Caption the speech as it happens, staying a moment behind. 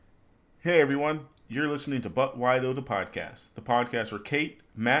Hey everyone, you're listening to But Why Though the podcast where Kate,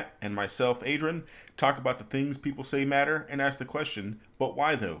 Matt, and myself, Adrian, talk about the things people say matter and ask the question, but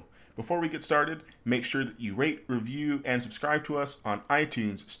why though? Before we get started, make sure that you rate, review, and subscribe to us on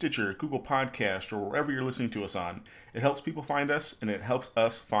iTunes, Stitcher, Google Podcast, or wherever you're listening to us on. It helps people find us, and it helps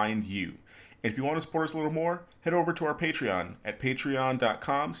us find you. And if you want to support us a little more, head over to our Patreon at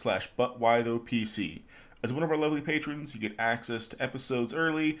patreon.com/butwhythoughpc. As one of our lovely patrons, you get access to episodes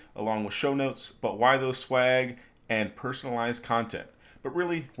early, along with show notes, But Why Though swag, and personalized content. But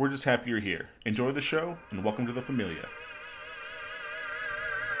really, we're just happy you're here. Enjoy the show, and welcome to the Familia.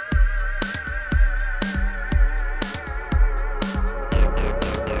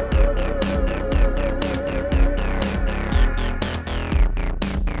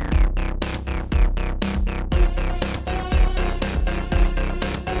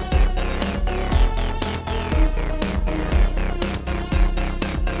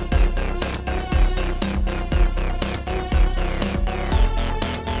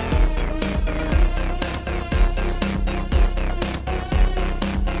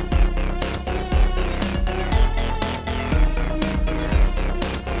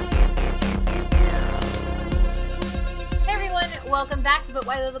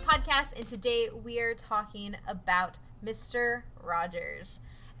 The podcast, and today we are talking about Mr. Rogers.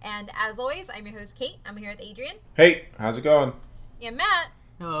 And as always, I'm your host, Kate. I'm here with Adrian. Hey, how's it going? And Matt.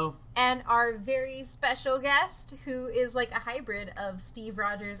 Hello. And our very special guest, who is like a hybrid of Steve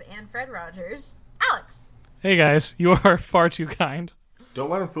Rogers and Fred Rogers, Alex. Hey guys, you are far too kind. Don't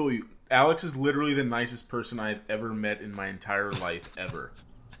let him fool you. Alex is literally the nicest person I've ever met in my entire life, ever.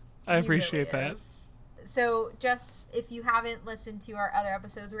 I appreciate really that. Is. So, just if you haven't listened to our other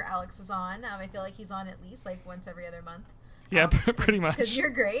episodes where Alex is on, I feel like he's on at least like once every other month. Yeah, pretty much. Because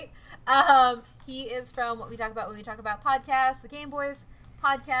you're great. He is from What We Talk About When We Talk About Podcasts, the Game Boys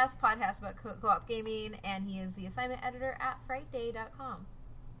podcast about co-op gaming, and he is the assignment editor at frightday.com.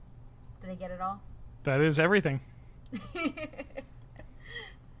 Did I get it all? That is everything.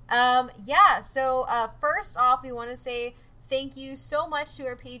 So first off, we want to say thank you so much to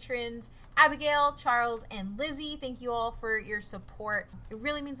our patrons, Abigail, Charles, and Lizzie. Thank you all for your support. It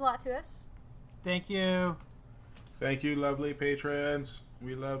really means a lot to us. Thank you. Thank you, lovely patrons.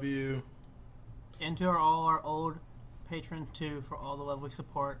 We love you. And to all our old patrons, too, for all the lovely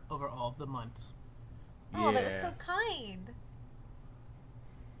support over all of the months. Oh, that was so kind.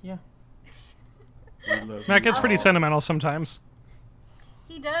 Yeah. Matt gets pretty sentimental sometimes.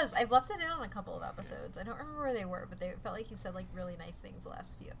 He does. I've left it in on a couple of episodes. I don't remember where they were, but they felt like he said like really nice things the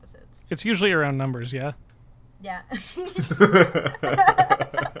last few episodes. It's usually around numbers, yeah? Yeah.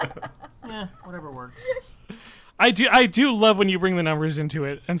 Yeah, whatever works. I do love when you bring the numbers into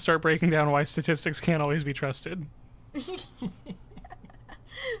it and start breaking down why statistics can't always be trusted.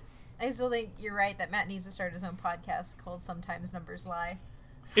 I still think you're right that Matt needs to start his own podcast called Sometimes Numbers Lie.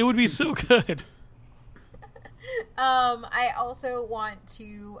 It would be so good. I also want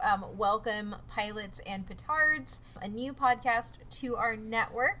to welcome Pilots and Petards, a new podcast to our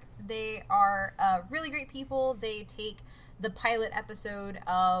network. They are really great people. They take the pilot episode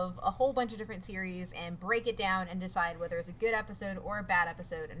of a whole bunch of different series and break it down and decide whether it's a good episode or a bad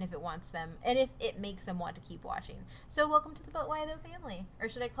episode, and if it makes them want to keep watching. So welcome to the But Why Though family, or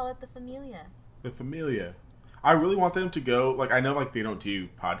should I call it the Familia? The Familia. I really want them to go, like, I know like they don't do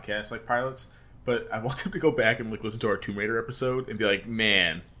podcasts like pilots, but I want them to go back and like listen to our Tomb Raider episode and be like,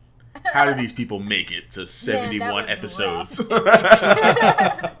 man, how did these people make it to 71 episodes? Because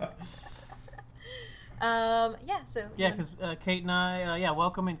Kate and I,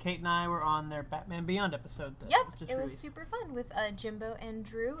 welcome, and Kate and I were on their Batman Beyond episode. It was super fun with Jimbo and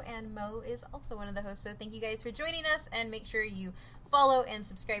Drew, and Mo is also one of the hosts. So thank you guys for joining us, and make sure you follow and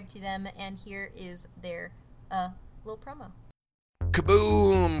subscribe to them. And here is their little promo.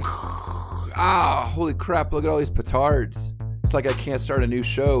 Kaboom! Ah, holy crap, look at all these petards. It's like I can't start a new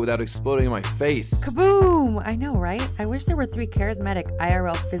show without exploding in my face. Kaboom! I know, right? I wish there were 3 charismatic,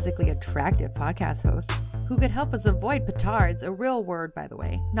 IRL physically attractive podcast hosts who could help us avoid petards, a real word, by the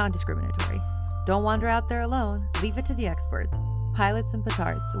way, non-discriminatory. Don't wander out there alone. Leave it to the experts. Pilots and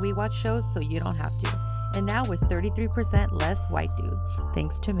Petards. We watch shows so you don't have to. And now with 33% less white dudes.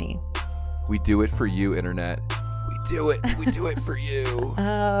 Thanks to me. We do it for you, Internet. We do it for you.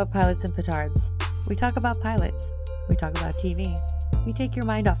 Pilots and Petards. We talk about pilots. We talk about TV. We take your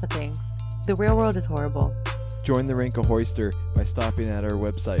mind off of things. The real world is horrible. Join the Rank of Hoister by stopping at our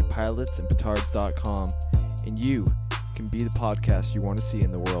website, pilotsandpetards.com, and you can be the podcast you want to see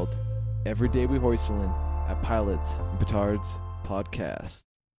in the world. Every day we hoistlin' at Pilots and Petards Podcast.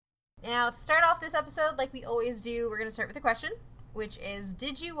 Now, to start off this episode, like we always do, we're going to start with a question. which is,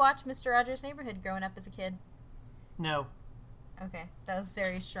 did you watch Mr. Rogers' Neighborhood growing up as a kid? No. Okay, that was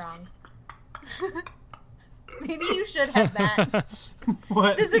very strong. Maybe you should have, Matt.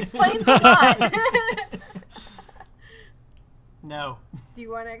 What? This explains a lot. No. Do you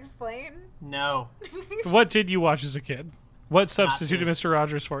want to explain? No. What did you watch as a kid? What substituted this. Mr.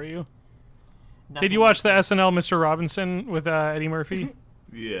 Rogers for you? Nothing Did you watch like the that. SNL Mr. Robinson with Eddie Murphy?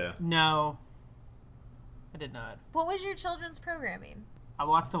 Yeah. No. I did not. What was your children's programming? I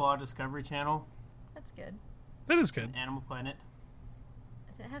watched a lot of Discovery Channel That's good. That is good. and Animal Planet.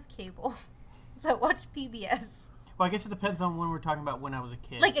 I didn't have cable, so I watched PBS. Well, I guess it depends on when we're talking about when I was a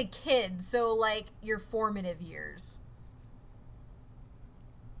kid. Like a kid, so like your formative years.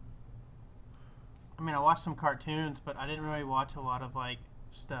 I mean, I watched some cartoons, but I didn't really watch a lot of, like,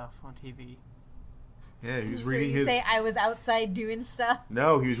 stuff on TV. Yeah, he was So reading you his. say I was outside doing stuff?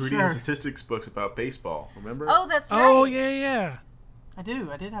 No, he was reading Sure. his statistics books about baseball. Remember? Oh, that's right. Oh, yeah. I did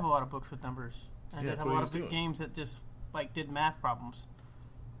have a lot of books with numbers. I Yeah, did that's have a what he lot was of big doing. games that just, like, did math problems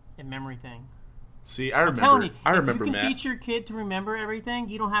and memory thing. See, I I'm telling you, I remember if you can Matt. teach your kid to remember everything,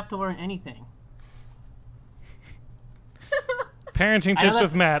 you don't have to learn anything. Parenting I know Tips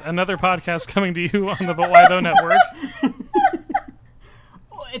with that's- Matt, another podcast coming to you on the But Why Though Network.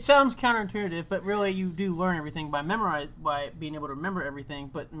 Well, it sounds counterintuitive, but really you do learn everything by being able to remember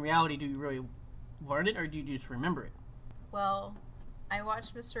everything. But in reality, do you really learn it, or do you just remember it? Well, I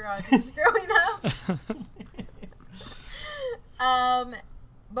watched Mr. Rogers growing up.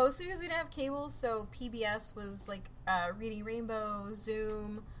 Mostly because we didn't have cable, so PBS was like Reading Rainbow,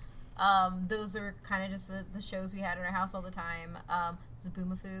 Zoom. Those are kind of just the shows we had in our house all the time.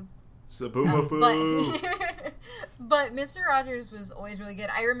 Zaboomafoo. Zaboomafoo. But Mr. Rogers was always really good.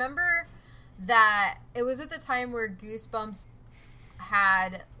 I remember that it was at the time where Goosebumps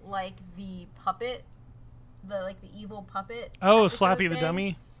had like the puppet, the evil puppet. Oh, episode Slappy the thing.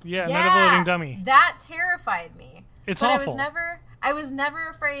 Dummy? Yeah, Night of the Living Dummy. That terrified me. It's but awful. I was never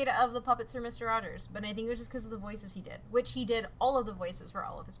afraid of the puppets for Mr. Rogers, but I think it was just because of the voices he did, which he did all of the voices for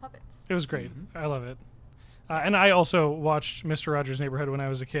all of his puppets. It was great. I love it. And I also watched Mr. Rogers' Neighborhood when I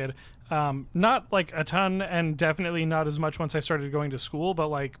was a kid. Not like a ton, and definitely not as much once I started going to school, but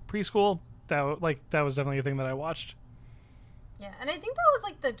like preschool, that was definitely a thing that I watched. Yeah, and I think that was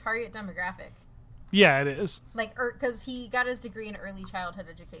like the target demographic. Yeah, it is. Like, because he got his degree in early childhood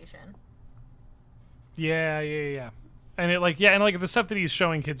education. Yeah. And and the stuff that he's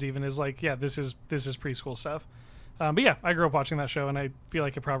showing kids even is like, yeah, this is preschool stuff. But yeah, I grew up watching that show, and I feel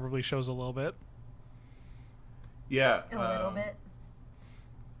like it probably shows a little bit. Yeah. A little bit.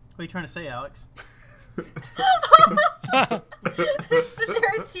 What are you trying to say, Alex? There are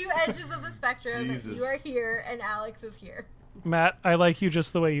two edges of the spectrum. Jesus. You are here, and Alex is here. Matt, I like you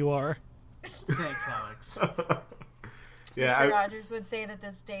just the way you are. Thanks, Alex. Yeah. Mr. Rogers would say that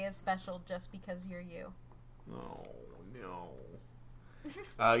this day is special just because you're you. Oh,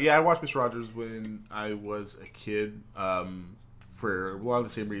 no. Yeah, I watched Mr. Rogers when I was a kid for a lot of the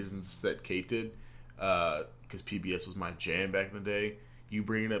same reasons that Kate did, because PBS was my jam back in the day. You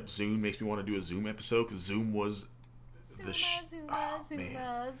bringing up Zoom makes me want to do a Zoom episode, because Zoom was the Zoom.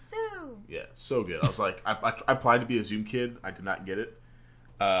 Yeah, so good. I was like, I applied to be a Zoom kid. I did not get it.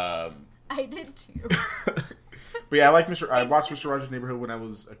 I did too. But yeah, I watched Mr. Rogers' Neighborhood when I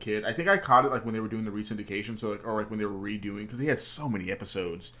was a kid. I think I caught it like when they were doing the resyndication, or when they were redoing, because they had so many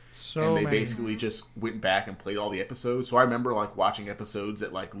episodes, and they basically just went back and played all the episodes. So I remember like watching episodes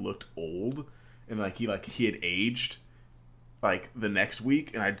that like looked old, and like he had aged like the next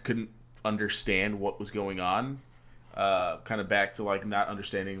week, and I couldn't understand what was going on. Kind of back to like not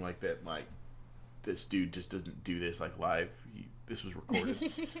understanding like that like this dude just doesn't do this like live. This was recorded.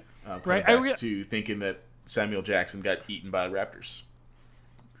 Right. Back to thinking that Samuel Jackson got eaten by raptors.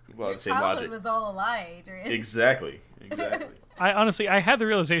 Well, Your the same childhood logic. was all a lie, Adrian. Exactly. I had the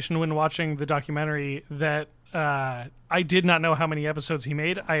realization when watching the documentary that I did not know how many episodes he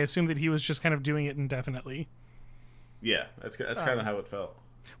made. I assumed that he was just kind of doing it indefinitely. Yeah, that's kind of how it felt.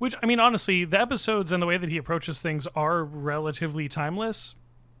 Which, I mean, honestly, the episodes and the way that he approaches things are relatively timeless.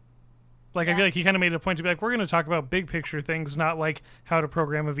 Like, I feel like he kind of made it a point to be like, we're going to talk about big picture things, not like how to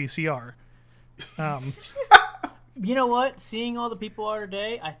program a VCR. You know what? Seeing all the people are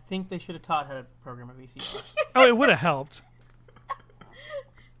today, I think they should have taught how to program a VCR. Oh, it would have helped.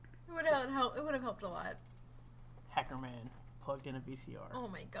 It would have helped a lot. Hacker Man plugged in a VCR. Oh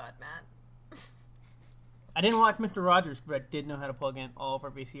my god, Matt. I didn't watch Mr. Rogers, but I did know how to plug in all of our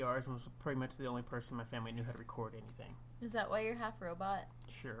VCRs and was pretty much the only person in my family who knew how to record anything. Is that why you're half robot?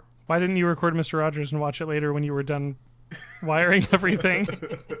 Sure. Why didn't you record Mr. Rogers and watch it later when you were done wiring everything.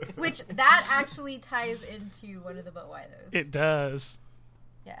 Which that actually ties into one of the But Why Those. It does.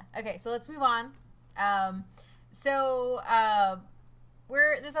 Yeah. Okay, so let's move on.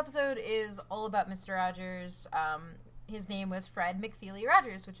 This episode is all about Mr. Rogers. His name was Fred McFeely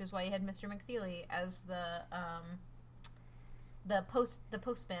Rogers, which is why you had Mr. McFeely as the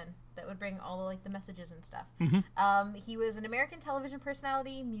postman that would bring all the messages and stuff. Mm-hmm. He was an American television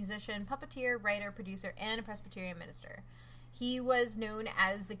personality, musician, puppeteer, writer, producer, and a Presbyterian minister. He was known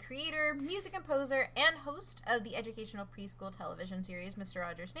as the creator, music composer, and host of the educational preschool television series Mr.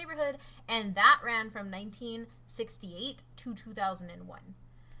 Rogers' Neighborhood, and that ran from 1968 to 2001.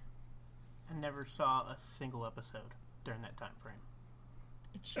 I never saw a single episode during that time frame.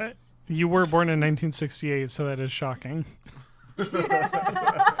 It shows. You were born in 1968, so that is shocking.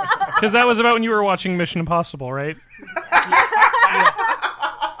 Because that was about when you were watching Mission Impossible, right?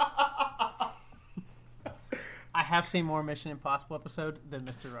 I have seen more Mission Impossible episodes than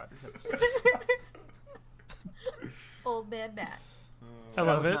Mr. Rogers episodes. Old man Matt. I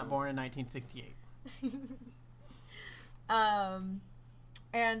love was it. not born in 1968.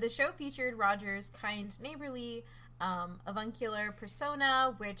 And the show featured Rogers' kind, neighborly, avuncular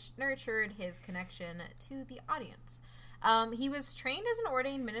persona, which nurtured his connection to the audience. He was trained as an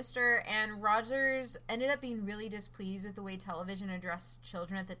ordained minister, and Rogers ended up being really displeased with the way television addressed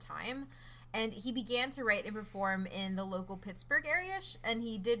children at the time. And he began to write and perform in the local Pittsburgh area, and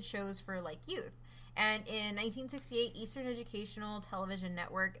he did shows for youth. And in 1968, Eastern Educational Television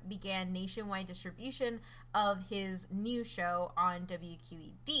Network began nationwide distribution of his new show on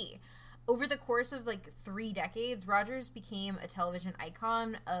WQED. Over the course of 3 decades, Rogers became a television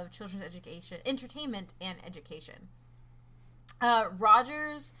icon of children's education, entertainment, and education.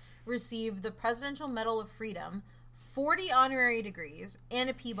 Rogers received the Presidential Medal of Freedom, 40 honorary degrees, and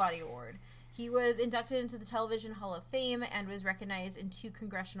a Peabody Award. He was inducted into the Television Hall of Fame and was recognized in 2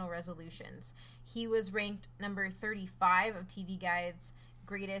 congressional resolutions. He was ranked number 35 of TV Guide's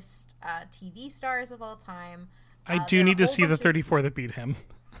greatest TV stars of all time. I do need to see the 34 that beat him.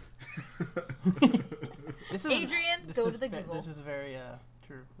 Adrian, go to the Google. This is very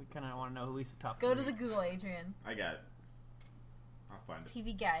true. We kind of want to know who Lisa top. Go to the Google, Adrian. I got it. I'll find it.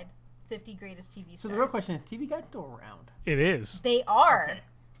 TV Guide, 50 greatest TV stars. So the real question is, TV Guide's still around? It is. They are. Okay.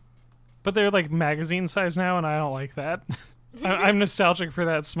 But they're magazine size now, and I don't like that. I'm nostalgic for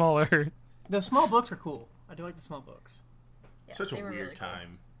that smaller. The small books are cool. I do like the small books. Yeah, Such a they were weird really cool.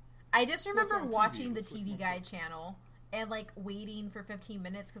 time. I just remember on TV? watching the What's TV Guide channel and waiting for 15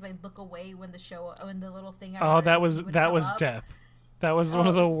 minutes because I'd look away when the little thing. Oh, that was would that come was up. death. That was one Oh,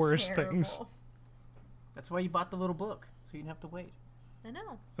 of the it was worst terrible. things. That's why you bought the little book, so you didn't have to wait. I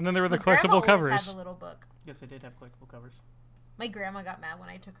know. And then there were the My grandma collectible always covers. had the little book. Yes, they did have collectible covers. My grandma got mad when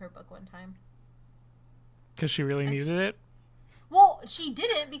I took her book one time. Because she really needed it. Well, she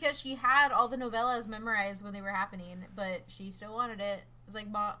didn't because she had all the novellas memorized when they were happening, but she still wanted it. It's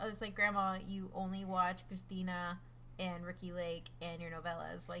like, Grandma, you only watch Christina and Ricky Lake and your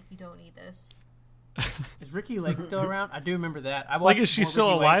novellas. You don't need this. Is Ricky Lake still around? I do remember that. I watched Is she more still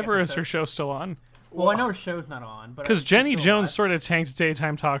Ricky Lake alive, or is her episodes. show still on? Well, I know her show's not on, but Because she's Jenny still Jones alive. sort of tanked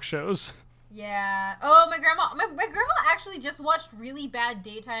daytime talk shows. Yeah. Oh, my grandma actually just watched really bad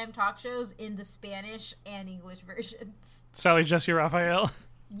daytime talk shows in the Spanish and English versions. Sally Jesse Raphael.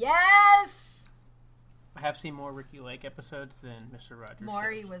 Yes! I have seen more Ricky Lake episodes than Mr. Rogers.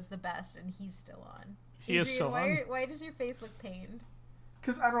 Maury shows. was the best, and he's still on. He is still on. Why does your face look pained?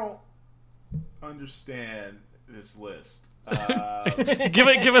 Because I don't understand this list.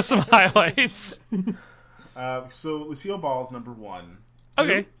 Give us some highlights. So Lucille Ball's number 1.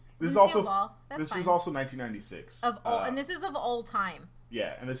 Okay. This is Lucille also Ball, that's this fine. is also 1996. And this is of all time.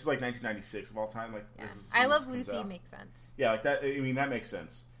 Yeah, and this is 1996 of all time. Yeah. This is, I when Love this comes Lucy out. makes sense. Yeah, that. I mean, that makes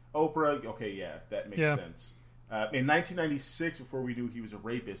sense. Oprah. Okay, yeah, that makes Yeah. sense. In 1996, before we knew he was a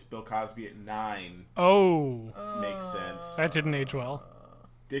rapist, Bill Cosby at 9 Oh, makes sense. that didn't age well.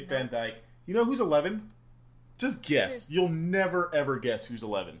 Dick Van Dyke. You know who's 11? Just guess. You'll never ever guess who's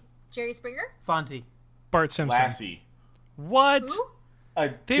 11. Jerry Springer? Fonzie. Bart Simpson. Lassie. What? Who?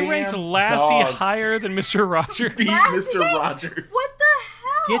 They Damn ranked Lassie dog higher than Mr. Rogers. beat Lassie? Mr. Rogers. What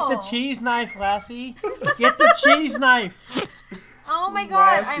the hell? Get the cheese knife, Lassie. Get the cheese knife. Oh my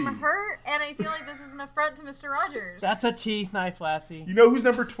god, Lassie. I'm hurt, and I feel like this is an affront to Mr. Rogers. That's a cheese knife, Lassie. You know who's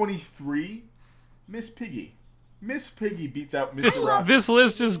number 23? Miss Piggy. Miss Piggy beats out Mr. Rogers. This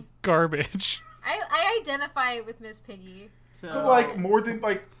list is garbage. I identify with Miss Piggy. So, But more than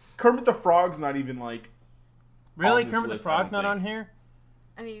Kermit the Frog's not even really, on this Kermit the list, I Frog's don't not think. on here?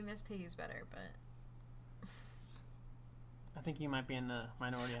 I mean, Miss Piggy's better, but I think you might be in the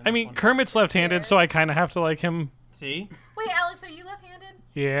minority on I this mean, one. Kermit's left-handed, Fair. so I kind of have to like him See? Wait, Alex, are you left-handed?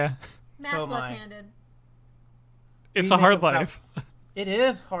 Yeah. Matt's So am I. left-handed. It's You a make hard a proud- life. It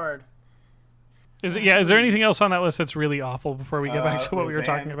is hard. Is it? Yeah. Is there anything else on that list that's really awful before we get back to what we were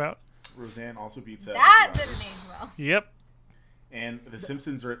Roseanne. talking about? Roseanne also beats out. That Mr. didn't Rogers. age well. Yep. And The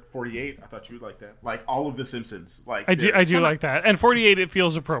Simpsons are at 48. I thought you would like that. Like all of The Simpsons. Like I do. they're- I do like that. And 48, it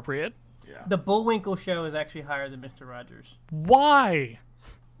feels appropriate. Yeah. The Bullwinkle Show is actually higher than Mr. Rogers. Why?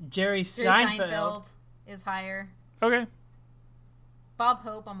 Jerry Jerry Seinfeld. Seinfeld is higher. Okay. Bob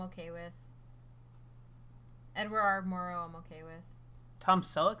Hope, I'm okay with. Edward R. Murrow, I'm okay with. Tom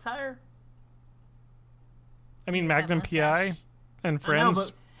Selleck's higher? I mean, That Magnum PI mustache. and I know,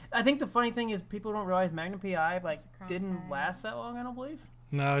 Friends. but I think the funny thing is people don't realize Magnum PI Cronkite. didn't last that long, I don't believe.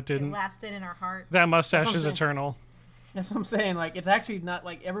 No, it It didn't. lasted in our hearts. That mustache That's what is I'm saying. eternal. That's what I'm saying. Like, it's actually not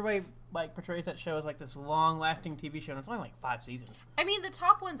like everybody like portrays that show as like this long-lasting TV show, and it's only like 5 seasons. I mean, the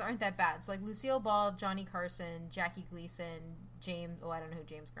top ones aren't that bad. It's like Lucille Ball, Johnny Carson, Jackie Gleason, James... Oh, I don't know who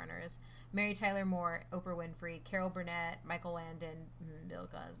James Garner is. Mary Tyler Moore, Oprah Winfrey, Carol Burnett, Michael Landon, Bill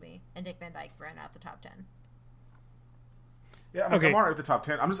Cosby, and Dick Van Dyke ran out the top 10. Yeah, I'm, Okay. I'm alright at the top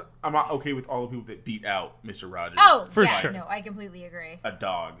 10. I'm not okay with all the people that beat out Mr. Rogers. Oh, For yeah, sure. no, I completely agree. A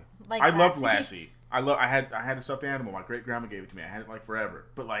dog. Like I love Lassie. Lassie. I had a stuffed animal. My great grandma gave it to me. I had it like forever.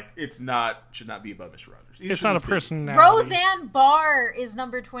 But like, should not be above Mr. Rogers. It It's should not a be- personality. Roseanne Barr is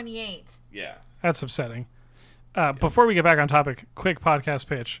number 28. Yeah. That's upsetting. Before we get back on topic, quick podcast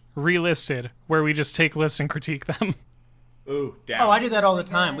pitch. Relisted, where we just take lists and critique them. Ooh, down. Oh, I do that all the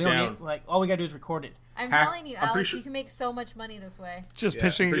Really time. good. We don't Down. need, like, all we gotta do is record it. I'm Half- telling you, I'm pretty Alex, sure- you can make so much money this way. Just Yeah, I'm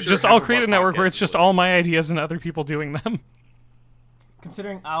pitching. pretty sure Just half I'll of create our a network where podcast it's just is all my ideas and other people doing them.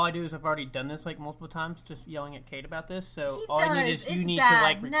 Considering all I do is I've already done this like multiple times, just yelling at Kate about this. So He all I need does. is you It's need bad. to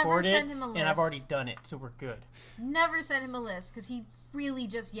like Never record it, send him a and I've list. already done it, so we're good. Never send him a list because he really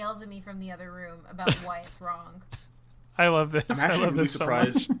just yells at me from the other room about why it's wrong. I love this. I'm I actually love really this so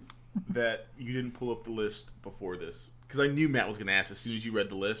much. surprised that you didn't pull up the list before this. Because I knew Matt was going to ask as soon as you read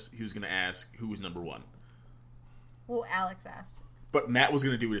the list. He was going to ask who was number one. Well, Alex asked. But Matt was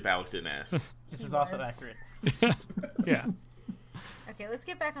going to do it if Alex didn't ask. This He is also was. accurate. Yeah. Okay, let's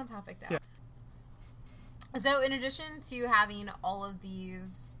get back on topic now. So, in addition to having all of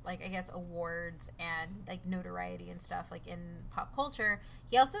these, like, I guess, awards and, like, notoriety and stuff, like, in pop culture,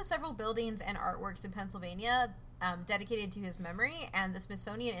 he also has several buildings and artworks in Pennsylvania dedicated to his memory, and the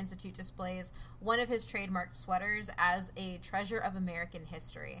Smithsonian Institute displays one of his trademarked sweaters as a treasure of American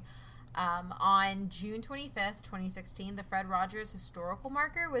history. On June 25th, 2016, the Fred Rogers Historical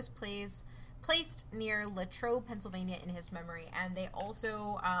Marker was placed near Latrobe, Pennsylvania, in his memory, and they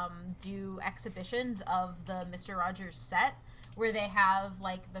also do exhibitions of the Mr. Rogers set, where they have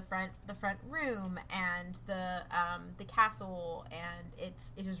like the front room and the castle, and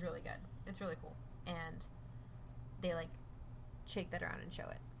it is really good. It's really cool, and they like shake that around and show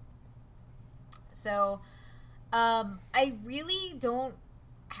it. So, I really don't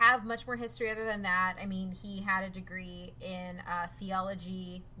have much more history other than that. I mean, he had a degree in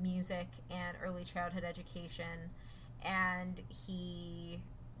theology, music, and early childhood education, and he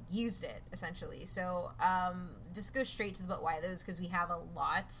used it essentially. So just go straight to the but why those, because we have a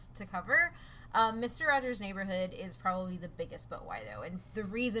lot to cover. Mr. Rogers' Neighborhood is probably the biggest but why though, and the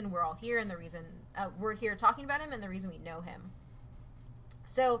reason we're all here, and the reason we're here talking about him, and the reason we know him.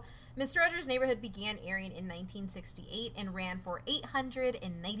 So, Mr. Rogers' Neighborhood began airing in 1968 and ran for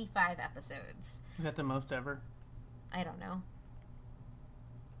 895 episodes. Is that the most ever? I don't know.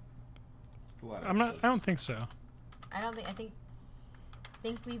 I don't think so. I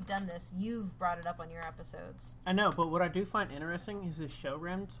think we've done this. You've brought it up on your episodes. I know, but what I do find interesting is this show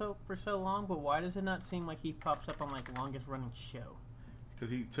ran for so long, but why does it not seem like he pops up on like longest running show? Because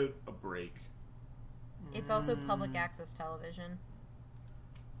he took a break. It's also public access television.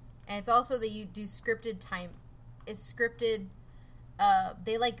 And it's also that you do scripted time. It's scripted.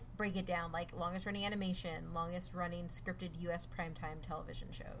 They like break it down like longest running animation, longest running scripted U.S. primetime television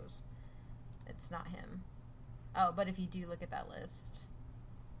shows. It's not him. Oh, but if you do look at that list,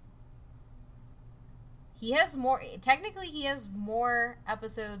 he has more. Technically, he has more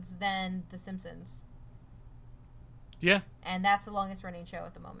episodes than The Simpsons, Yeah. and that's the longest running show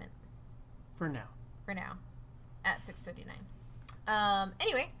at the moment. For now. For now, at 6:39.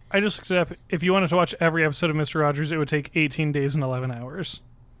 Anyway. I just looked it up. If you wanted to watch every episode of Mr. Rogers, it would take 18 days and 11 hours.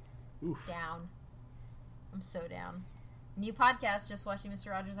 Down. I'm so down. New podcast, just watching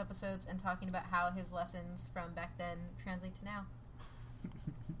Mr. Rogers episodes and talking about how his lessons from back then translate to now.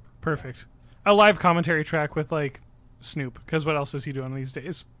 Perfect. A live commentary track with, like, Snoop, because what else is he doing these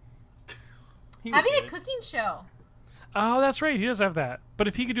days? Having a cooking show. Oh, that's right. He does have that. But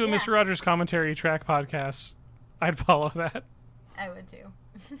if he could do a Yeah. Mr. Rogers commentary track podcast, I'd follow that. I would too.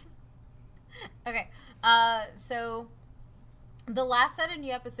 Okay, so the last set of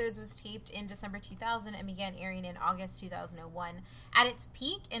new episodes was taped in December 2000 and began airing in August 2001. At its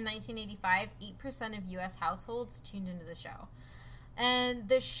peak in 1985, 8% of U.S. households tuned into the show. And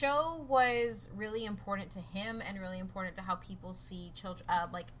the show was really important to him and really important to how people see children,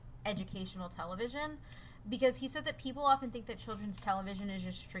 like educational television, because he said that people often think that children's television is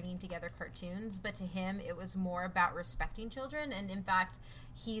just stringing together cartoons, but to him it was more about respecting children. And in fact,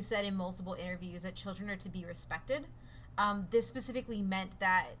 he said in multiple interviews that children are to be respected. This specifically meant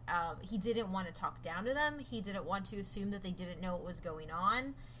that he didn't want to talk down to them. He didn't want to assume that they didn't know what was going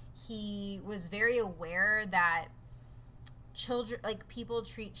on. He was very aware that children, like, people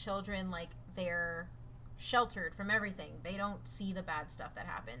treat children like they're sheltered from everything. They don't see the bad stuff that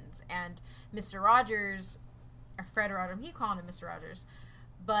happens. And Mr. Rogers, or Fred Rogers, he called him Mr. Rogers,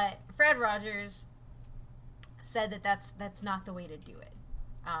 but Fred Rogers said that that's not the way to do it.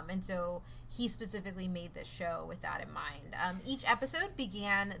 And so he specifically made this show with that in mind. Each episode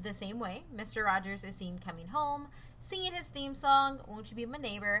began the same way. Mr. Rogers is seen coming home, singing his theme song, Won't You Be My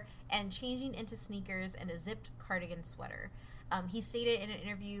Neighbor, and changing into sneakers and a zipped cardigan sweater. He stated in an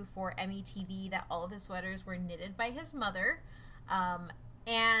interview for METV that all of his sweaters were knitted by his mother.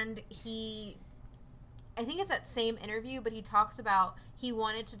 And I think it's that same interview, but he talks about he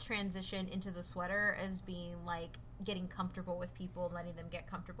wanted to transition into the sweater as being like getting comfortable with people and letting them get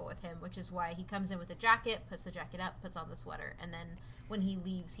comfortable with him, which is why he comes in with a jacket, puts the jacket up, puts on the sweater, and then when he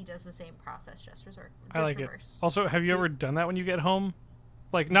leaves, he does the same process, just I like reverse. It. Also, have you ever done that when you get home?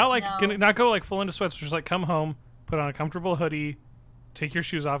 Like, not go like full into sweats, just like come home, put on a comfortable hoodie, take your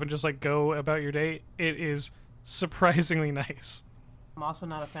shoes off, and just like go about your day. It is surprisingly nice. I'm also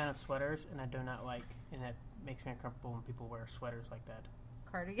not a fan of sweaters, and I do not like, and it makes me uncomfortable when people wear sweaters like that.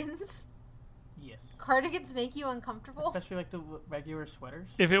 Cardigans? Yes. Cardigans make you uncomfortable? Especially like the regular sweaters.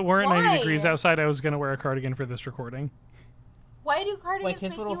 If it weren't Why? 90 degrees outside, I was going to wear a cardigan for this recording. Why do cardigans like his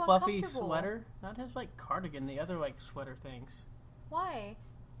make little you fluffy uncomfortable? sweater? Not his like cardigan, the other like sweater things. Why?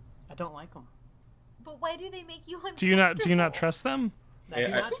 I don't like them. But why do they make you uncomfortable? Do you not trust them? I do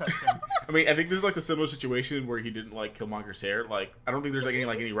not trust them. I mean, I think this is like a similar situation where he didn't like Killmonger's hair. Like, I don't think there's any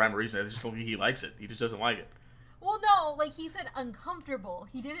rhyme or reason. I just don't think he likes it. He just doesn't like it. Well, no, like he said uncomfortable.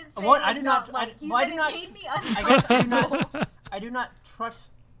 He didn't say What? like, I do not. like. He I said do it not. made me I guess uncomfortable. I do not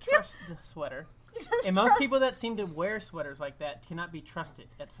trust the sweater. You don't And most trust- people that seem to wear sweaters like that cannot be trusted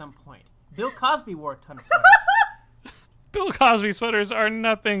at some point. Bill Cosby wore a ton of sweaters. Bill Cosby sweaters are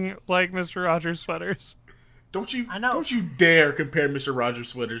nothing like Mr. Rogers sweaters. Don't you? I know. Don't you dare compare Mr. Rogers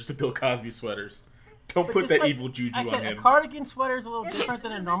sweaters to Bill Cosby sweaters. Don't But put just that like evil juju I said, on him. a cardigan sweater is a little Is different it-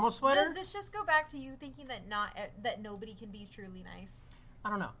 than a does normal this- sweater. Does this just go back to you thinking that that nobody can be truly nice? I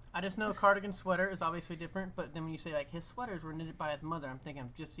don't know. I just know a cardigan sweater is obviously different, but then when you say like his sweaters were knitted by his mother, I'm thinking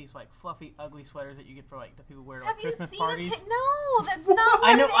of just these like fluffy, ugly sweaters that you get for like the people wear at like, Have you Christmas seen parties. a pic? No, that's not. What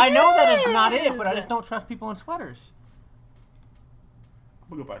I know that is not it, is. but I just don't trust people in sweaters. I'm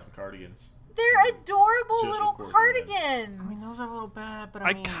gonna go buy some cardigans. They're adorable Just little recording cardigans. I mean, those are a little bad, but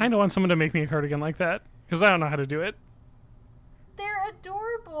I mean, kind of want someone to make me a cardigan like that because I don't know how to do it. They're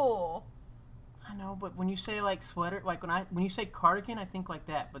adorable. I know, but when you say like sweater, like when you say cardigan, I think like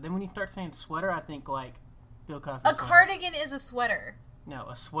that. But then when you start saying sweater, I think like Bill Cosby. A cardigan is a sweater. No,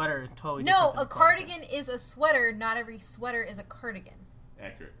 a sweater is totally No, different than a cardigan is a sweater. Not every sweater is a cardigan.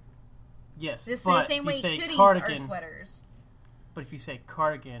 Accurate. Yes, The but same if way you say hoodies cardigan, are sweaters. But if you say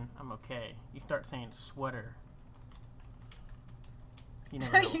cardigan, I'm okay. You start saying sweater. You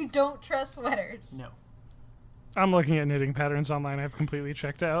So never know. you don't trust sweaters. No. I'm looking at knitting patterns online. I've completely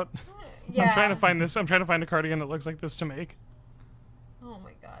checked out. Yeah. I'm trying to find this. I'm trying to find a cardigan that looks like this to make. Oh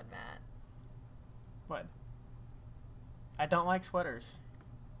my god, Matt. What? I don't like sweaters.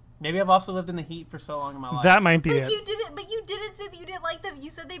 Maybe I've also lived in the heat for so long in my life. That might be But it. you didn't. But you didn't say that you didn't like them. You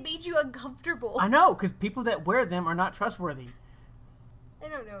said they made you uncomfortable. I know, because people that wear them are not trustworthy. I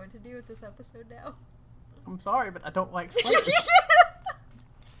don't know what to do with this episode now. I'm sorry, but I don't like sweaters.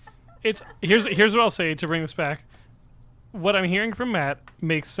 It's here's what I'll say to bring this back. What I'm hearing from Matt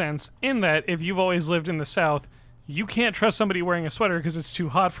makes sense in that if you've always lived in the South, you can't trust somebody wearing a sweater because it's too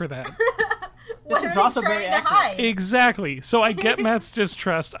hot for that. What is are they also trying very to accurate. hide? Exactly. So I get Matt's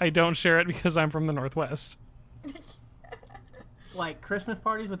distrust. I don't share it because I'm from the Northwest. Like Christmas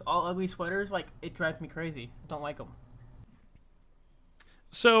parties with all ugly sweaters, like it drives me crazy. I don't like them.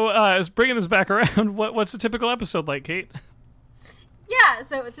 So bringing this back around, what's a typical episode like, Kate? Yeah,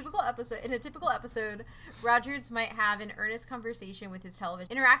 so in a typical episode, Rogers might have an earnest conversation with his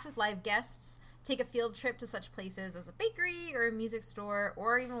television, interact with live guests, take a field trip to such places as a bakery or a music store,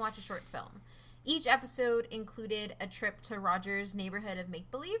 or even watch a short film. Each episode included a trip to Roger's neighborhood of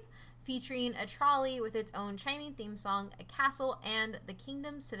make-believe, featuring a trolley with its own chiming theme song, a castle, and the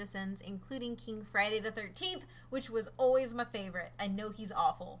kingdom's citizens, including King Friday the 13th, which was always my favorite. I know he's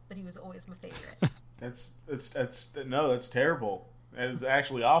awful, but he was always my favorite. That's terrible. It's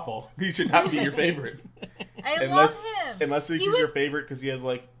actually awful. He should not be your favorite. I love him. Unless he's your favorite because he has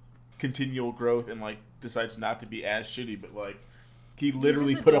like continual growth and like decides not to be as shitty, but like he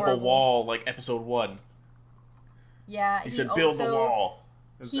literally put up a wall like episode 1. Yeah, he said build the wall.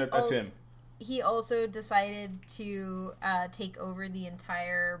 That's him. He also decided to take over the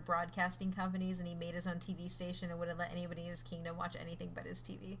entire broadcasting companies, and he made his own TV station and wouldn't let anybody in his kingdom watch anything but his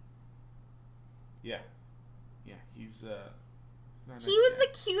TV. Yeah, he's he was the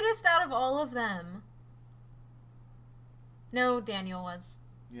cutest out of all of them. No, Daniel was.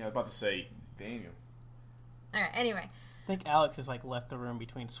 Yeah, I was about to say Daniel. All right. Anyway, I think Alex has like left the room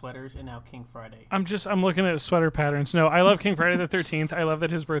between sweaters and now King Friday. I'm looking at sweater patterns. No, I love King Friday the 13th. I love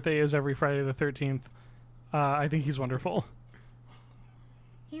that his birthday is every Friday the 13th. I think he's wonderful.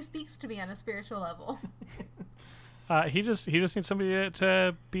 He speaks to me on a spiritual level. He just needs somebody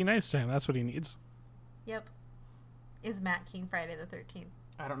to be nice to him. That's what he needs. Yep. Is Matt King Friday the 13th?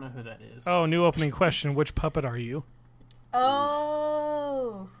 I don't know who that is. Oh, new opening question. Which puppet are you?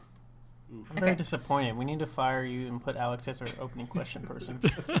 Oh. I'm very disappointed. We need to fire you and put Alex as our opening question person.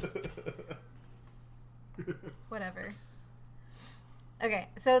 Whatever. Okay,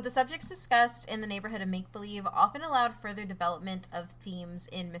 so the subjects discussed in the neighborhood of make-believe often allowed further development of themes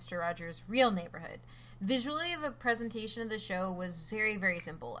in Mr. Rogers' real neighborhood. Visually, the presentation of the show was very, very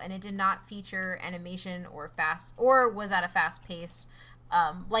simple, and it did not feature animation or was at a fast pace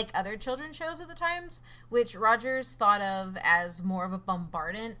like other children's shows at the times, which Rogers thought of as more of a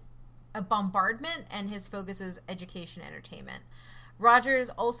bombardment, and his focus is education entertainment.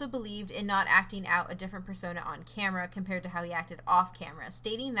 Rogers also believed in not acting out a different persona on camera compared to how he acted off camera,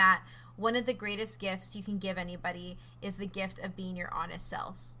 stating that one of the greatest gifts you can give anybody is the gift of being your honest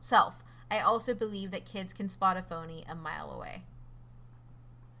self. I also believe that kids can spot a phony a mile away.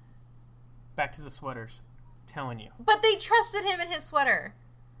 Back to the sweaters. I'm telling you. But they trusted him in his sweater.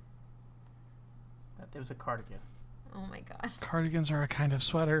 It was a cardigan. Oh my god. Cardigans are a kind of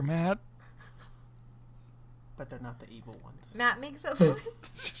sweater, Matt. But they're not the evil ones. Matt makes up.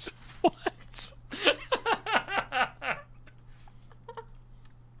 What?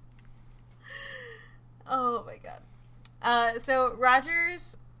 Oh my god. So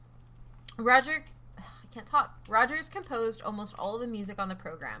Roger, I can't talk. Rogers composed almost all of the music on the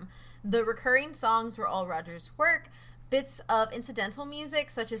program. The recurring songs were all Rogers' work. Bits of incidental music,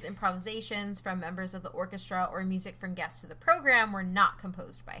 such as improvisations from members of the orchestra or music from guests to the program, were not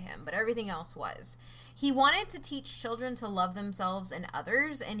composed by him, but everything else was. He wanted to teach children to love themselves and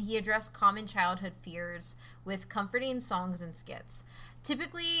others, and he addressed common childhood fears with comforting songs and skits.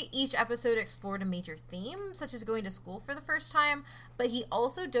 Typically, each episode explored a major theme, such as going to school for the first time, but he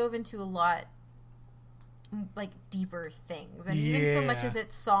also dove into a lot like deeper things, and even so much as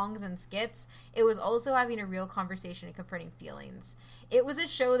it's songs and skits, it was also having a real conversation and confronting feelings. It was a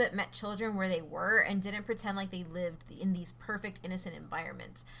show that met children where they were and didn't pretend like they lived in these perfect innocent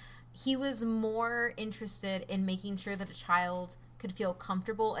environments. He was more interested in making sure that a child could feel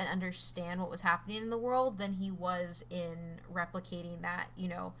comfortable and understand what was happening in the world than he was in replicating that,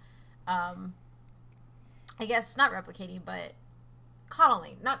 I guess not replicating, but I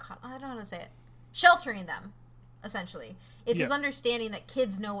don't know how to say it. Sheltering them, essentially. It's his understanding that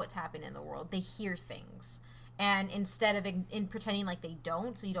kids know what's happening in the world. They hear things. And instead of in pretending like they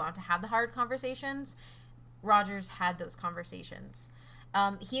don't, so you don't have to have the hard conversations, Rogers had those conversations.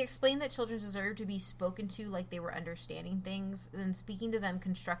 He explained that children deserve to be spoken to like they were understanding things and speaking to them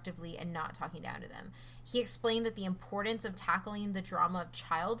constructively and not talking down to them. He explained that the importance of tackling the drama of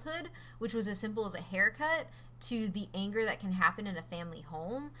childhood, which was as simple as a haircut, to the anger that can happen in a family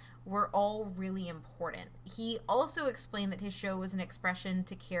home, were all really important. He also explained that his show was an expression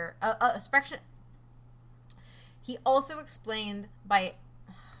to care. He also explained by,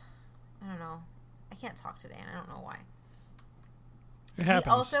 I don't know, I can't talk today, and I don't know why. It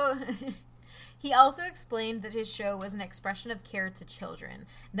happens. He also explained that his show was an expression of care to children,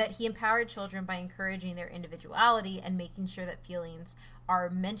 that he empowered children by encouraging their individuality and making sure that feelings are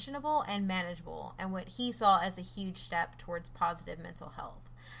mentionable and manageable, and what he saw as a huge step towards positive mental health.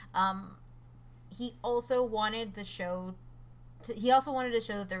 He also wanted to show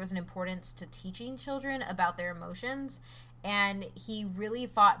that there was an importance to teaching children about their emotions, and he really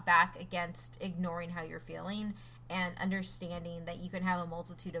fought back against ignoring how you're feeling and understanding that you can have a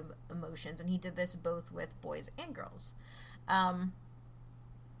multitude of emotions, and he did this both with boys and girls.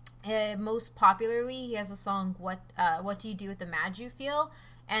 most popularly, he has a song, What Do You Do With the Mad You Feel?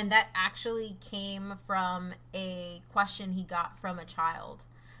 And that actually came from a question he got from a child.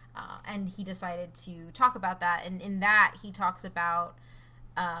 And he decided to talk about that. And in that, he talks about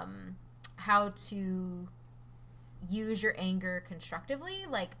how to use your anger constructively,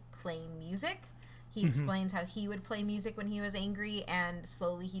 like playing music. He explains how he would play music when he was angry, and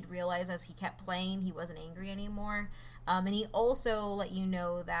slowly he'd realize as he kept playing, he wasn't angry anymore. And he also let you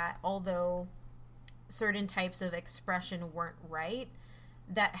know that although certain types of expression weren't right,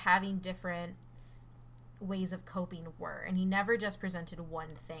 that having different ways of coping were. And he never just presented one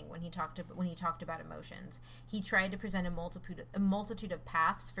thing when he talked about emotions. He tried to present a multitude of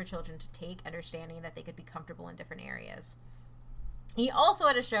paths for children to take, understanding that they could be comfortable in different areas. He also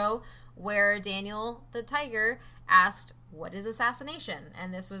had a show where Daniel the tiger asked, "What is assassination?"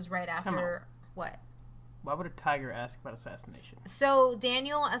 And this was right after what? Why would a tiger ask about assassination? So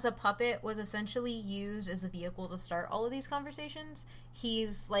Daniel, as a puppet, was essentially used as a vehicle to start all of these conversations.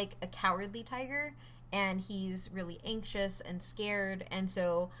 He's like a cowardly tiger, and he's really anxious and scared, and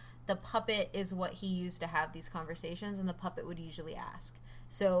so the puppet is what he used to have these conversations, and the puppet would usually ask.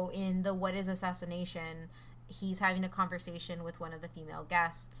 So in the What is Assassination, he's having a conversation with one of the female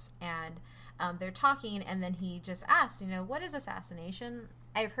guests, and they're talking, and then he just asks, what is assassination?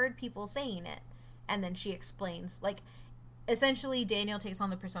 I've heard people saying it. And then she explains, like, essentially Daniel takes on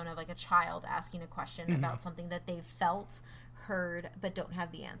the persona of like a child asking a question about something that they've felt, heard, but don't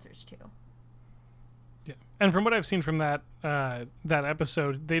have the answers to. Yeah, and from what I've seen from that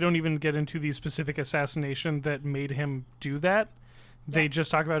episode, they don't even get into the specific assassination that made him do that. They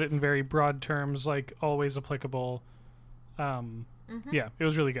just talk about it in very broad terms, like always applicable. Yeah, it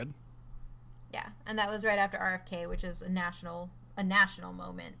was really good. Yeah, and that was right after RFK, which is a national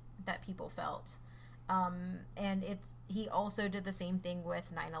moment that people felt. And he also did the same thing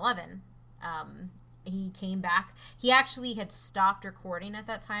with 9/11. He came back. He actually had stopped recording at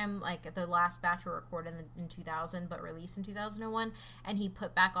that time. Like the last batch were recorded in 2000, but released in 2001. And he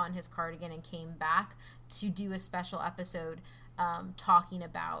put back on his cardigan and came back to do a special episode talking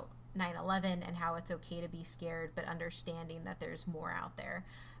about 9/11 and how it's okay to be scared, but understanding that there's more out there,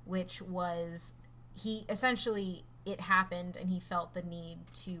 which was it happened, and he felt the need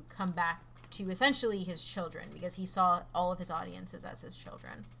to come back to essentially his children, because he saw all of his audiences as his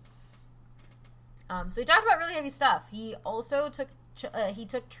children. So he talked about really heavy stuff. He also took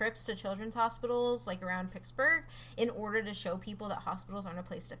trips to children's hospitals, like around Pittsburgh, in order to show people that hospitals aren't a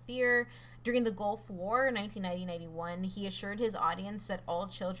place to fear. During the Gulf War, 1990-91, he assured his audience that all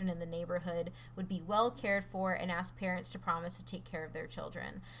children in the neighborhood would be well cared for, and asked parents to promise to take care of their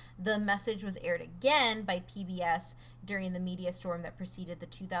children. The message was aired again by PBS during the media storm that preceded the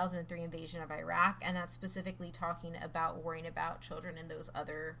 2003 invasion of Iraq, and that's specifically talking about worrying about children in those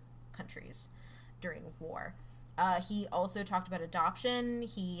other countries during war. He also talked about adoption.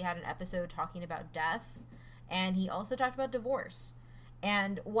 He had an episode talking about death, and he also talked about divorce.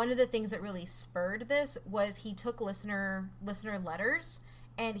 And one of the things that really spurred this was he took listener letters,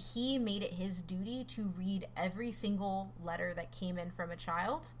 and he made it his duty to read every single letter that came in from a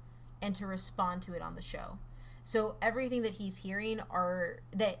child and to respond to it on the show. So everything that he's hearing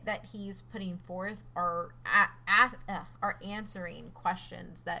that he's putting forth are answering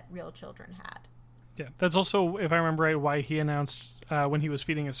questions that real children had. Yeah, that's also, if I remember right, why he announced when he was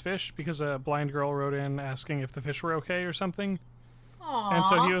feeding his fish, because a blind girl wrote in asking if the fish were okay or something. Aww. And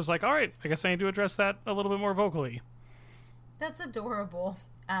so he was like, all right, I guess I need to address that a little bit more vocally. That's adorable.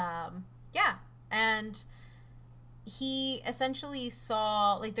 Yeah, and he essentially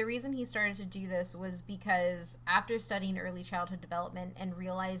saw, like, the reason he started to do this was because after studying early childhood development and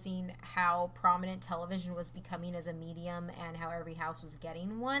realizing how prominent television was becoming as a medium and how every house was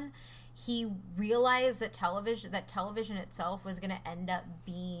getting one, he realized that television itself was going to end up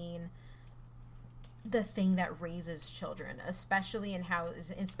being the thing that raises children, especially in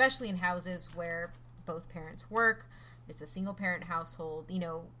houses where both parents work. It's a single parent household.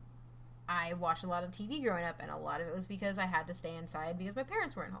 I watched a lot of TV growing up, and a lot of it was because I had to stay inside because my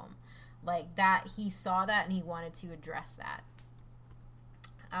parents weren't home. Like that, he saw that and he wanted to address that.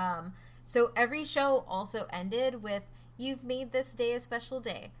 So every show also ended with, "You've made this day a special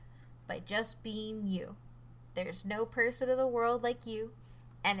day by just being you. There's no person in the world like you,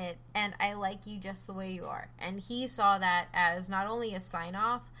 and I like you just the way you are." And he saw that as not only a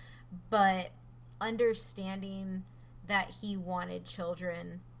sign-off, but understanding that he wanted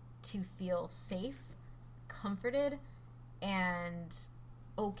children to feel safe, comforted, and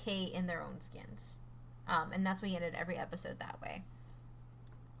okay in their own skins. And that's why he ended every episode that way.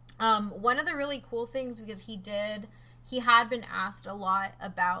 One of the really cool things, because he did he had been asked a lot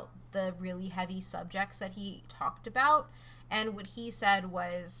about the really heavy subjects that he talked about, and what he said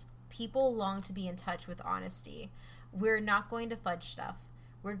was, people long to be in touch with honesty. We're not going to fudge stuff.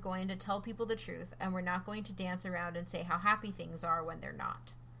 We're going to tell people the truth, and we're not going to dance around and say how happy things are when they're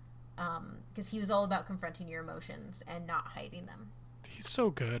not. Because he was all about confronting your emotions and not hiding them. He's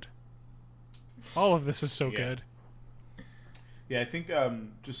so good. All of this is so good. Yeah, I think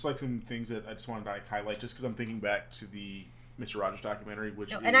just like some things that I just wanted to highlight, just because I'm thinking back to the Mr. Rogers documentary,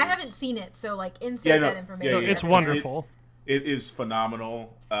 which and I haven't seen it, so like insert that information. It's wonderful. It is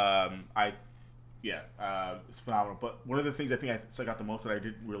phenomenal. It's phenomenal. But one of the things I think I got the most that I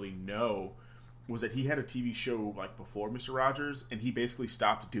didn't really know was that he had a TV show like before Mr. Rogers, and he basically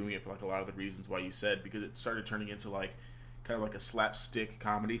stopped doing it for like a lot of the reasons why you said, because it started turning into like kind of like a slapstick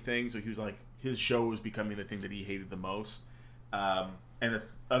comedy thing. So he was like, his show was becoming the thing that he hated the most. And the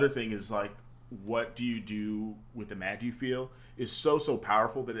other thing is like, what do you do with the Mad You Feel is so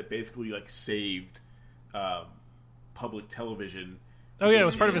powerful that it basically like saved public television. Oh yeah, it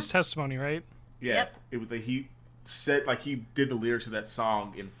was part of his testimony, right? Yeah, yep. It was he said like he did the lyrics of that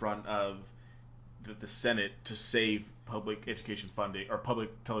song in front of the Senate to save public education funding or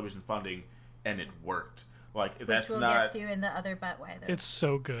public television funding, and it worked. Like which that's we'll not get to in the other But Why Though. It's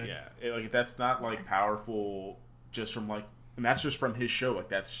so good. Yeah, like that's not like powerful just from like, and that's just from his show. Like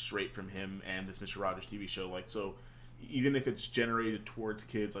that's straight from him and this Mr. Rogers TV show. Like so, even if it's generated towards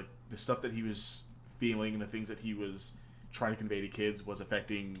kids, like the stuff that he was feeling and the things that he was trying to convey to kids was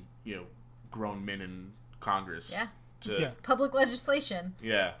affecting grown men in Congress. Yeah. To public legislation.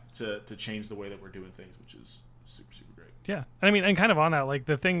 Yeah, to change the way that we're doing things, which is super great. Yeah, I mean, and kind of on that, like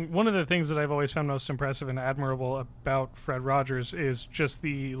one of the things that I've always found most impressive and admirable about Fred Rogers is just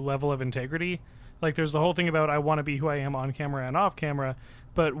the level of integrity. Like, there's the whole thing about I want to be who I am on camera and off camera,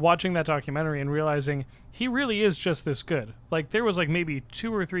 but watching that documentary and realizing he really is just this good. Like, there was like maybe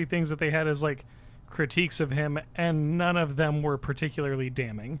 2 or 3 things that they had as like critiques of him, and none of them were particularly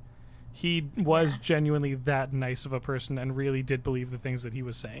damning. He was genuinely that nice of a person and really did believe the things that he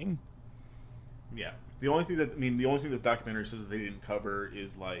was saying. Yeah. The only thing the documentary says that they didn't cover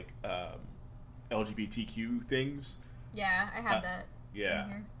is like LGBTQ things. Yeah, I had that. Yeah.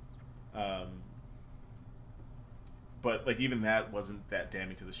 But like even that wasn't that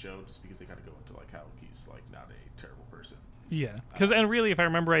damning to the show, just because they kind of go into like how he's like not a terrible person. Yeah, because and really, if I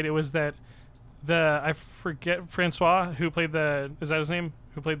remember right, it was that I forget Francois who played is that his name?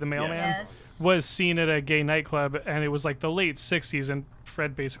 Who played the mailman? Yes. Was seen at a gay nightclub, and it was like the late '60s, and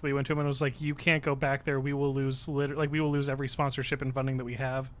Fred basically went to him and was like, "You can't go back there. We will lose we will lose every sponsorship and funding that we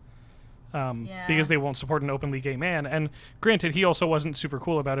have, because they won't support an openly gay man." And granted, he also wasn't super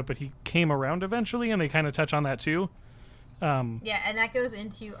cool about it, but he came around eventually, and they kind of touch on that too. And that goes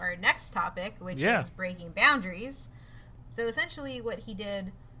into our next topic, which is breaking boundaries. So essentially, what he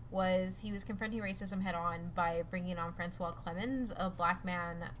did was he was confronting racism head-on by bringing on Francois Clemens, a black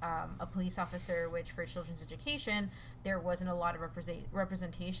man, a police officer, which for children's education, there wasn't a lot of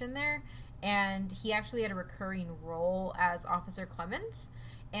representation there. And he actually had a recurring role as Officer Clemens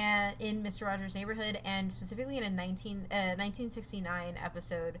and in Mr. Rogers' Neighborhood, and specifically in a 1969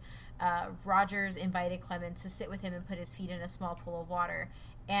 episode, Rogers invited Clemens to sit with him and put his feet in a small pool of water.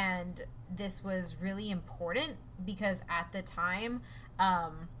 And this was really important because at the time,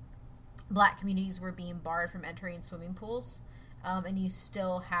 black communities were being barred from entering swimming pools, and you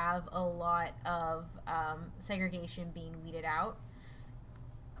still have a lot of segregation being weeded out.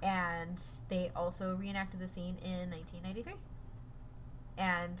 And they also reenacted the scene in 1993.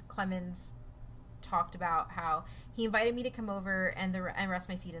 And Clemens talked about how he invited me to come over and rest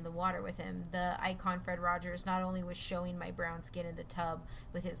my feet in the water with him. The icon Fred Rogers not only was showing my brown skin in the tub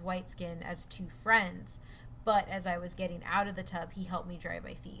with his white skin as 2 friends, but as I was getting out of the tub, he helped me dry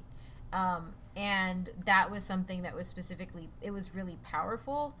my feet. And that was something that was it was really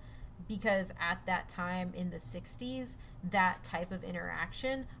powerful, because at that time in the 60s, that type of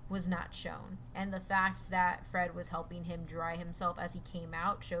interaction was not shown. And the fact that Fred was helping him dry himself as he came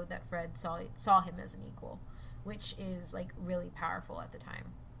out showed that Fred saw him as an equal, which is like really powerful at the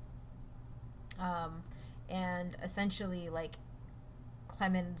time. And essentially, like,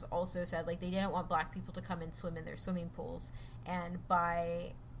 Clemens also said, like, they didn't want black people to come and swim in their swimming pools. And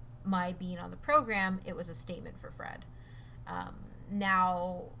by my being on the program, it was a statement for Fred.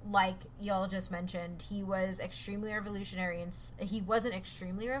 Now, like y'all just mentioned, he was extremely revolutionary, and he wasn't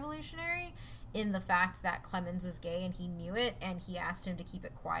extremely revolutionary in the fact that Clemens was gay and he knew it, and he asked him to keep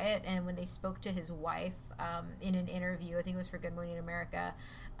it quiet. And when they spoke to his wife in an interview, I think it was for Good Morning America,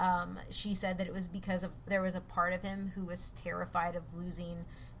 she said that it was because there was a part of him who was terrified of losing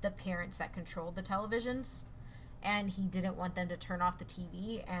the parents that controlled the televisions. and he didn't want them to turn off the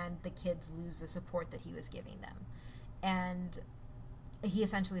TV and the kids lose the support that he was giving them. And he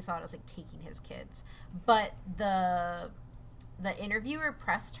essentially saw it as like taking his kids. But the interviewer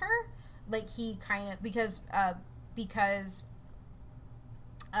pressed her, like he kind of, because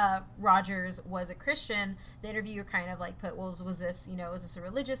Rogers was a Christian, the interviewer kind of like put, well, was this a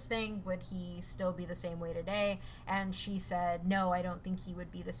religious thing? Would he still be the same way today? And she said, no, I don't think he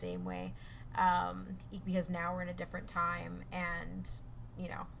would be the same way, because now we're in a different time, and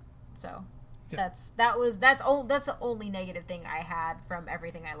so Yeah. that's the only negative thing I had from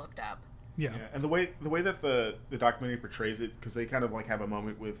everything I looked up. Yeah. And the way that the documentary portrays it, because they kind of like have a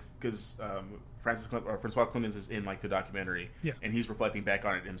moment with, because Francois Clemens is in like the documentary, Yeah. and he's reflecting back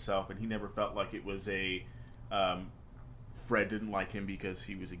on it himself, and he never felt like it was a Fred didn't like him because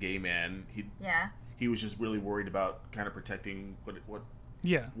he was a gay man. He was just really worried about kind of protecting what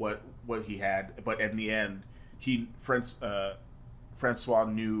he had. But in the end, Francois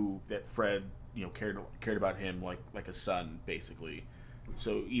knew that Fred cared about him like a son, basically.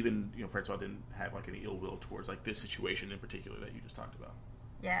 So even Francois didn't have like any ill will towards like this situation in particular that you just talked about.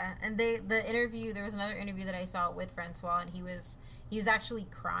 Yeah, and there was another interview that I saw with Francois, and he was actually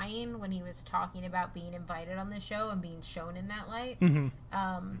crying when he was talking about being invited on the show and being shown in that light,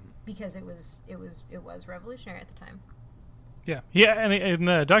 because it was revolutionary at the time. Yeah, and in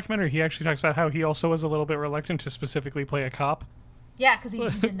the documentary, he actually talks about how he also was a little bit reluctant to specifically play a cop. Yeah, because he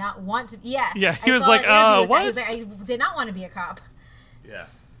did not want to. Yeah, yeah, he was like, what? He was like, I did not want to be a cop. Yeah.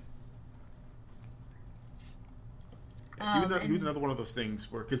 He was another one of those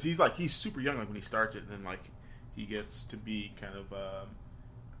things where, because he's super young like when he starts it, and then like he gets to be kind of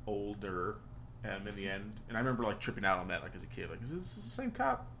older in the end. And I remember like tripping out on that like as a kid, like, is this the same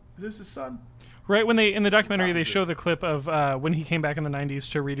cop? Is this his son? Right, when in the documentary they show the clip of when he came back in the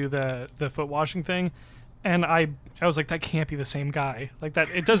 90s to redo the foot washing thing, and I was like, that can't be the same guy. Like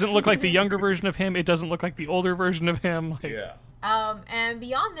that, it doesn't look like the younger version of him. It doesn't look like the older version of him. Like, yeah. And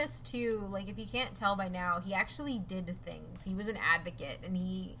beyond this too, like if you can't tell by now, he actually did things. He was an advocate, and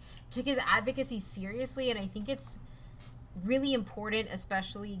he took his advocacy seriously, and I think it's really important,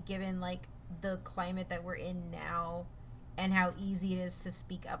 especially given like the climate that we're in now and how easy it is to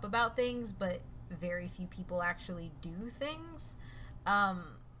speak up about things, but very few people actually do things.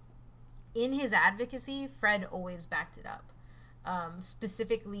 In his advocacy, Fred always backed it up.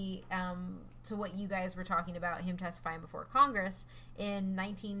 Specifically to what you guys were talking about, him testifying before Congress. In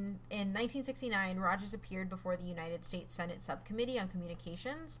 1969, Rogers appeared before the United States Senate Subcommittee on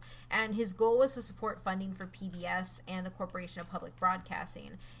Communications, and his goal was to support funding for PBS and the Corporation of Public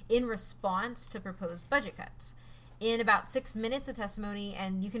Broadcasting in response to proposed budget cuts. In about 6 minutes of testimony,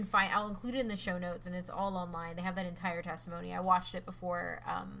 and I'll include it in the show notes, and it's all online. They have that entire testimony. I watched it before,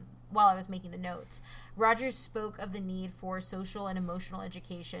 while I was making the notes. Rogers spoke of the need for social and emotional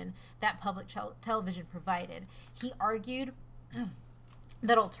education that public television provided. He argued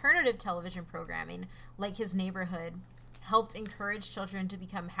that alternative television programming, like His Neighborhood, helped encourage children to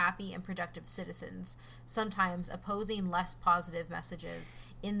become happy and productive citizens, sometimes opposing less positive messages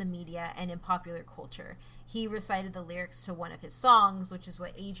in the media and in popular culture. He recited the lyrics to one of his songs, which is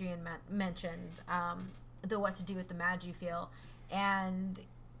what Adrian mentioned, the What to Do with the Mad You Feel. And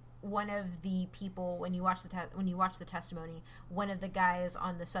one of the people, when you watch the testimony, one of the guys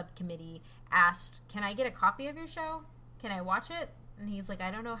on the subcommittee asked, "Can I get a copy of your show? Can I watch it?" And he's like,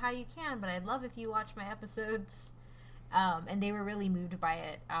 "I don't know how you can, but I'd love if you watch my episodes." And they were really moved by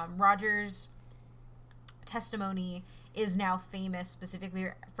it. Rogers' testimony is now famous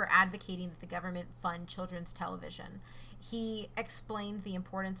specifically for advocating that the government fund children's television. He explained the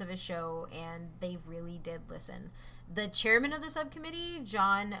importance of his show, and they really did listen. The chairman of the subcommittee,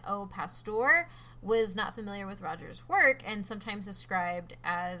 John O. Pastor, was not familiar with Rogers' work and sometimes described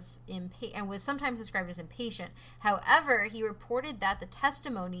as impatient. However, he reported that the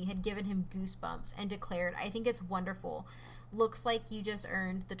testimony had given him goosebumps and declared, "I think it's wonderful. Looks like you just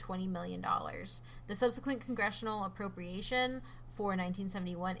earned the $20 million. The subsequent congressional appropriation for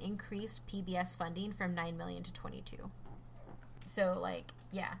 1971 increased PBS funding from $9 million to $22. So, like,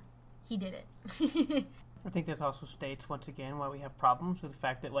 yeah, he did it. I think this also states, once again, why we have problems with the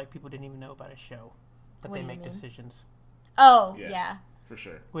fact that, like, people didn't even know about a show, that What they do you make mean? decisions. Oh, Yeah. yeah. For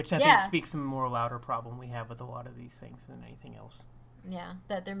sure. Which I Yeah. think speaks to a more louder problem we have with a lot of these things than anything else. Yeah,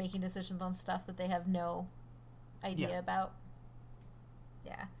 that they're making decisions on stuff that they have no idea about.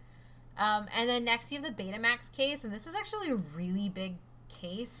 Yeah. And then next you have the Betamax case, and this is actually a really big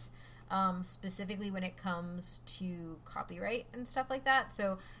case, specifically when it comes to copyright and stuff like that.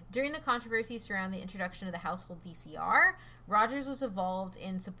 So During the controversy surrounding the introduction of the household VCR, Rogers was involved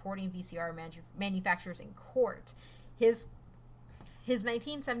in supporting VCR manufacturers in court. His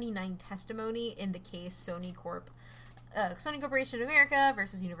 1979 testimony in the case Sony Corporation of America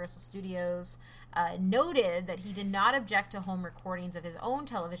versus Universal Studios noted that he did not object to home recordings of his own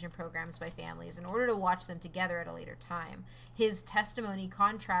television programs by families in order to watch them together at a later time. His testimony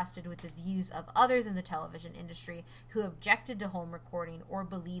contrasted with the views of others in the television industry who objected to home recording or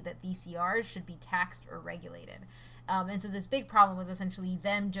believed that VCRs should be taxed or regulated. And so this big problem was essentially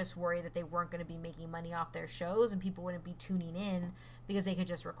them just worried that they weren't going to be making money off their shows and people wouldn't be tuning in because they could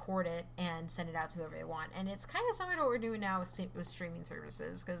just record it and send it out to whoever they want. And it's kind of similar to what we're doing now with streaming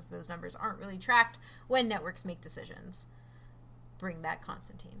services, because those numbers aren't really tracked when networks make decisions. Bring back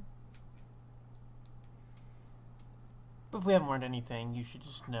Constantine. But if we haven't learned anything, you should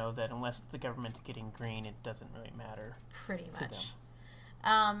just know that unless the government's getting green, it doesn't really matter. Pretty much.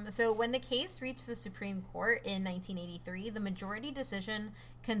 So when the case reached the Supreme Court in 1983, the majority decision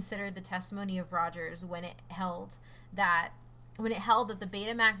considered the testimony of Rogers when it held that the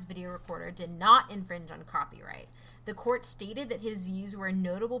Betamax video recorder did not infringe on copyright. The court stated that his views were a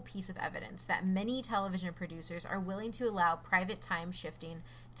notable piece of evidence that many television producers are willing to allow private time shifting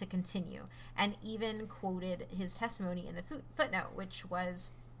to continue, and even quoted his testimony in the footnote, which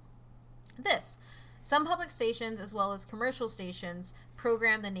was this: some public stations, as well as commercial stations,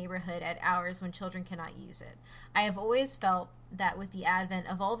 program the neighborhood at hours when children cannot use it. I have always felt that with the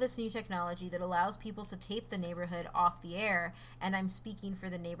advent of all this new technology that allows people to tape the neighborhood off the air, and I'm speaking for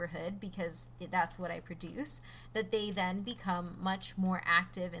the neighborhood because that's what I produce, that they then become much more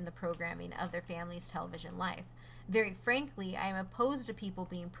active in the programming of their family's television life. Very frankly, I am opposed to people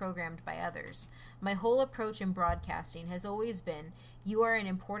being programmed by others. My whole approach in broadcasting has always been, you are an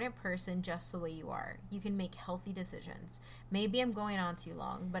important person just the way you are. You can make healthy decisions. Maybe I'm going on too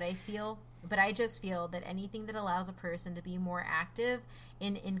long, but I just feel that anything that allows a person to be more active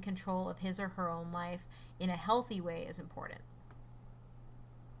in control of his or her own life in a healthy way is important.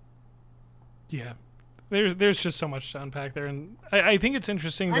 Yeah. There's just so much to unpack there, and I think it's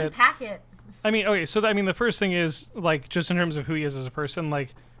interesting that... Unpack it. I mean, okay, so the first thing is, like, just in terms of who he is as a person,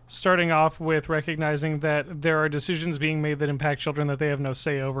 like, starting off with recognizing that there are decisions being made that impact children that they have no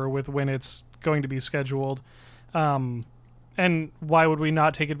say over with when it's going to be scheduled. And why would we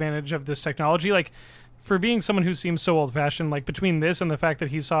not take advantage of this technology? Like, for being someone who seems so old-fashioned, like, between this and the fact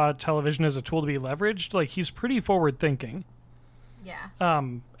that he saw television as a tool to be leveraged, like, he's pretty forward-thinking. Yeah.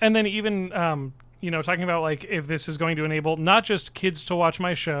 And then even, talking about, like, if this is going to enable not just kids to watch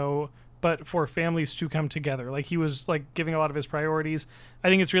my show, but for families to come together. Like, he was, like, giving a lot of his priorities. I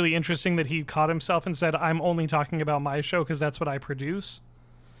think it's really interesting that he caught himself and said, I'm only talking about my show because that's what I produce.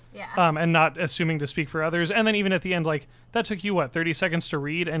 Yeah. And not assuming to speak for others. And then even at the end, like, that took you, 30 seconds to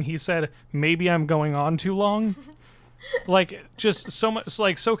read? And he said, maybe I'm going on too long? Like, just so much,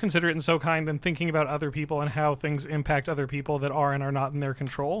 like, so considerate and so kind, and thinking about other people and how things impact other people that are and are not in their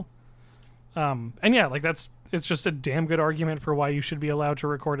control. And yeah, like, it's just a damn good argument for why you should be allowed to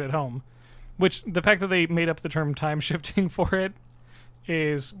record at home. Which, the fact that they made up the term time shifting for it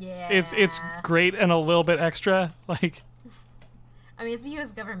is, it's great and a little bit extra. Like, I mean, it's the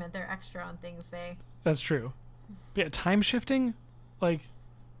U.S. government. They're extra on things That's true. But yeah, time shifting? Like,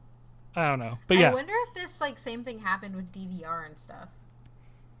 I don't know. But yeah. I wonder if this, like, same thing happened with DVR and stuff.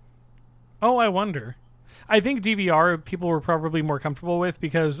 Oh, I wonder. I think DVR people were probably more comfortable with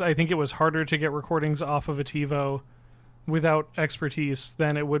because I think it was harder to get recordings off of a TiVo without expertise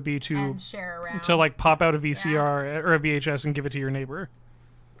than it would be to share around. To, like, pop out a VCR or a VHS and give it to your neighbor.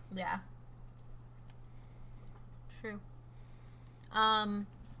 Yeah. True.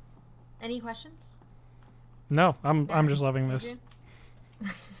 Any questions? No, I'm just loving this.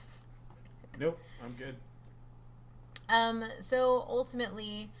 Nope, I'm good. So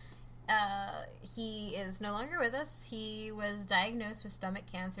ultimately, he is no longer with us. He was diagnosed with stomach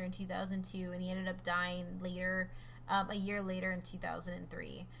cancer in 2002, and he ended up dying later, a year later in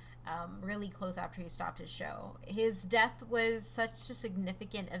 2003, really close after he stopped his show. His death was such a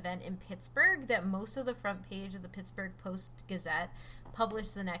significant event in Pittsburgh that most of the front page of the Pittsburgh Post-Gazette,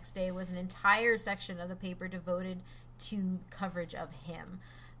 published the next day, was an entire section of the paper devoted to coverage of him.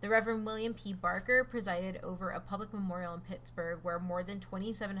 The Reverend William P. Barker presided over a public memorial in Pittsburgh where more than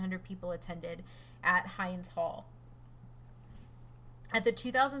 2,700 people attended at Heinz Hall. At the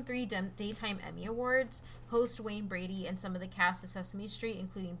 2003 Daytime Emmy Awards, host Wayne Brady and some of the cast of Sesame Street,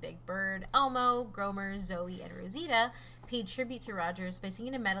 including Big Bird, Elmo, Gromer, Zoe, and Rosita, paid tribute to Rogers by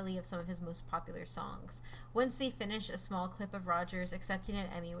singing a medley of some of his most popular songs. Once they finished, a small clip of Rogers accepting an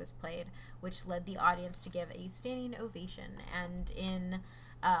Emmy was played, which led the audience to give a standing ovation. And in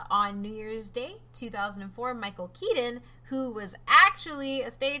On New Year's Day, 2004, Michael Keaton, who was actually a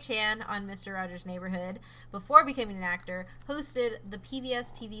stagehand on Mr. Rogers' Neighborhood before becoming an actor, hosted the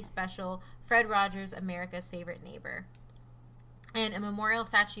PBS TV special Fred Rogers, America's Favorite Neighbor. And a memorial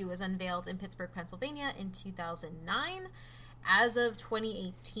statue was unveiled in Pittsburgh, Pennsylvania in 2009. As of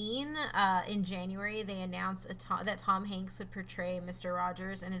 2018, in January, they announced that Tom Hanks would portray Mr.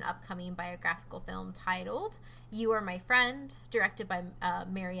 Rogers in an upcoming biographical film titled You Are My Friend, directed by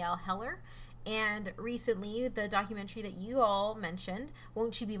Marielle Heller. And recently, the documentary that you all mentioned,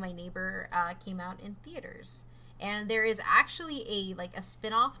 Won't You Be My Neighbor, came out in theaters. And there is actually a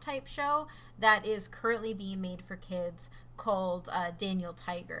spin-off type show that is currently being made for kids called Daniel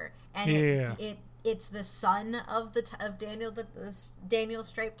Tiger. And it's the son of Daniel, the Daniel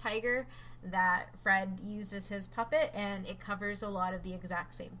Striped Tiger that Fred used as his puppet, and it covers a lot of the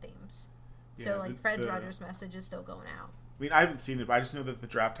exact same themes. Yeah, so Fred's Rogers message is still going out. I mean, I haven't seen it, but I just know that the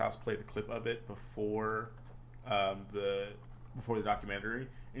Draft House played a clip of it before the documentary,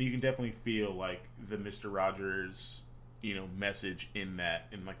 and you can definitely feel like the Mr. Rogers, message in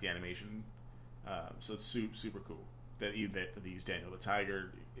like the animation. So it's super cool that they used Daniel the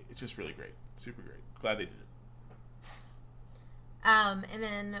Tiger. It's just really great, super great. Glad they did it. And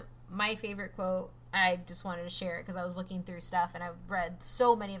then my favorite quote, I just wanted to share it because I was looking through stuff and I've read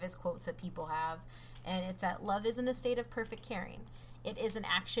so many of his quotes that people have. And it's that love isn't a state of perfect caring. It is an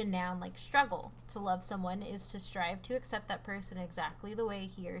action noun like struggle. To love someone is to strive to accept that person exactly the way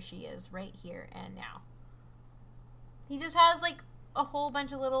he or she is right here and now. He just has a whole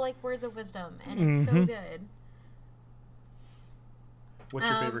bunch of little words of wisdom, and it's so good. What's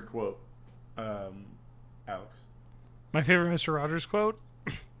your favorite quote, Alex? My favorite Mr. Rogers quote?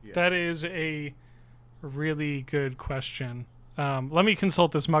 Yeah. That is a really good question. Let me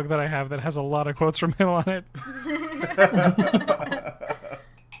consult this mug that I have that has a lot of quotes from him on it.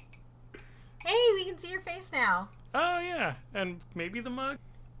 Hey, we can see your face now. Oh, yeah. And maybe the mug?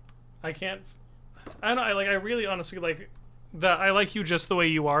 I can't... I don't know. I really honestly I like you just the way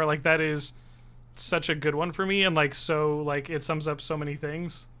you are. That is such a good one for me. And it sums up so many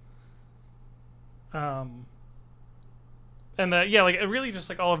things. And it really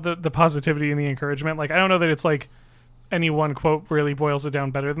just all of the positivity and the encouragement. I don't know that it's any one quote really boils it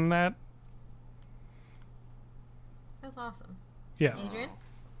down better than that. That's awesome. Yeah. Adrian?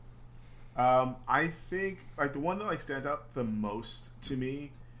 I think the one that stands out the most to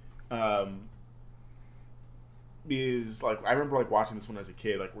me is I remember watching this one as a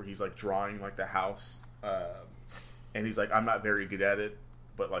kid, where he's drawing the house, and he's I'm not very good at it,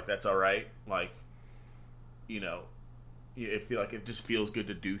 but that's all right. It just feels good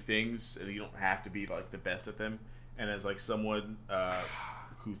to do things, and you don't have to be the best at them. And as someone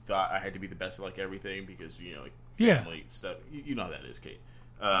who thought I had to be the best at everything because family stuff, you know how that is, Kate.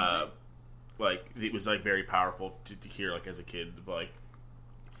 It was very powerful to hear as a kid,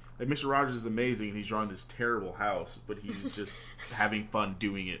 Mr. Rogers is amazing and he's drawing this terrible house, but he's just having fun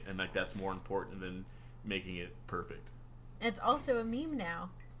doing it, and that's more important than making it perfect. It's also a meme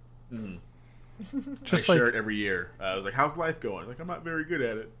now. Just I share it every year. I was how's life going? I'm not very good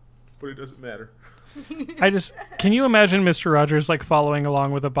at it, but it doesn't matter. Can you imagine Mr. Rogers following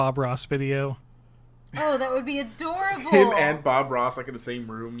along with a Bob Ross video? Oh, that would be adorable. Him and Bob Ross in the same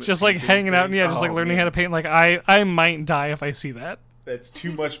room, just hanging out and learning how to paint. I might die if I see that. That's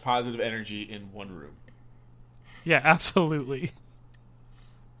too much positive energy in one room. Yeah, absolutely.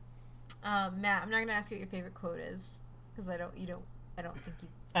 Matt, I'm not gonna ask you what your favorite quote is because I don't think you.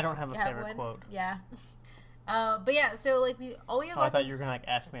 I don't have a favorite one. quote. Yeah. But yeah, so all we have. I thought you were gonna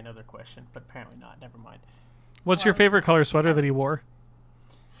ask me another question, but apparently not. Never mind. What's your favorite color sweater that he wore?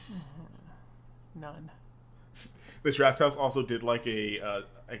 None. The Draft House also did a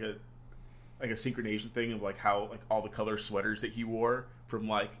synchronization thing of how all the color sweaters that he wore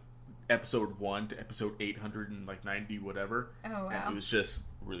from episode 1 to episode 890 whatever. Oh wow! And it was just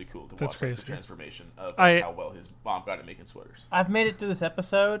really cool to That's watch crazy. the transformation of how well his mom got at making sweaters. I've made it through this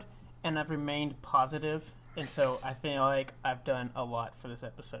episode, and I've remained positive, and so I feel like I've done a lot for this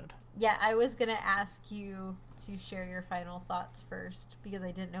episode. Yeah, I was gonna ask you to share your final thoughts first because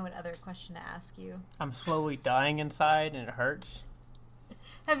I didn't know what other question to ask you. I'm slowly dying inside, and it hurts.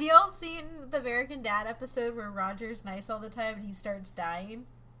 Have you all seen the American Dad episode where Roger's nice all the time and he starts dying?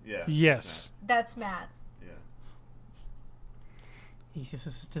 Yeah. Yes. That's Matt. Yeah. He's just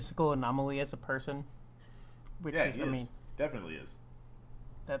a statistical anomaly as a person, which Yeah, is, he is. Definitely is.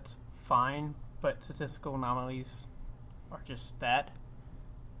 That's fine, but statistical anomalies are just that.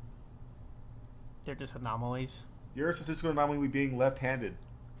 They're just anomalies. You're a statistical anomaly being left-handed.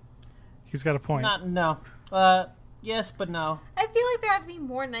 He's got a point. No. Yes, but no. I feel like there have to be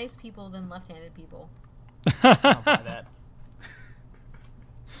more nice people than left-handed people. I don't buy that.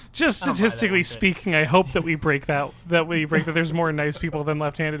 Just I don't buy that statistically one bit. speaking, I hope that we break that there's more nice people than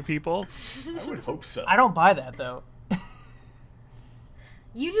left-handed people. I would hope so. I don't buy that though.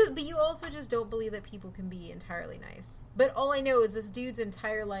 But you also just don't believe that people can be entirely nice. But all I know is this dude's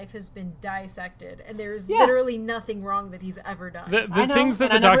entire life has been dissected, and there is Yeah. literally nothing wrong that he's ever done. The I know, things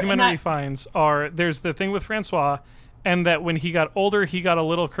that and the I never- documentary and I- finds are there's the thing with Francois, and that when he got older, he got a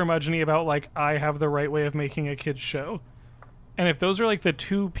little curmudgeon-y about like I have the right way of making a kid's show, and if those are like the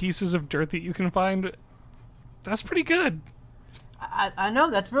two pieces of dirt that you can find, that's pretty good. I know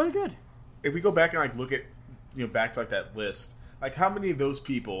that's really good. If we go back and like look at, back to like that list, like how many of those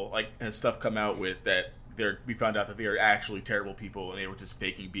people like has stuff come out with that we found out that they are actually terrible people and they were just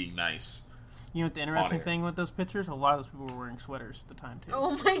faking being nice. You know what the interesting air. thing with those pictures? A lot of those people were wearing sweaters at the time too.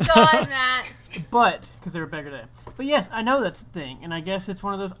 Oh my god, Matt. But because they were bigger then. But yes, I know that's the thing, and I guess it's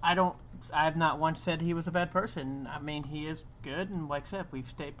one of those. I have not once said he was a bad person. I mean, he is good, and like I said, we've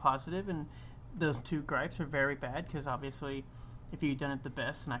stayed positive, and those two gripes are very bad because obviously, if you'd done it the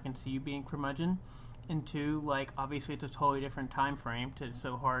best, and I can see you being curmudgeon, and two, like obviously it's a totally different time frame. It's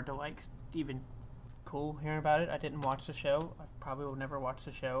so hard to like even cool hearing about it. I didn't watch the show. I probably will never watch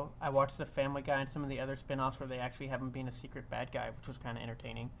the show. I watched the Family Guy and some of the other spin-offs where they actually have him being a secret bad guy, which was kind of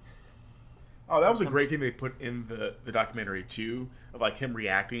entertaining. Oh, that was a great thing they put in the documentary too, of like him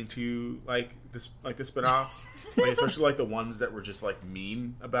reacting to like the spin-offs, like especially like the ones that were just like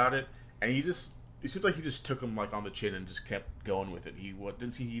mean about it, and it seemed like he just took them like on the chin and just kept going with it. He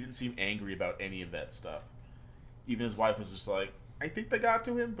didn't seem angry about any of that stuff. Even his wife was just like, I think they got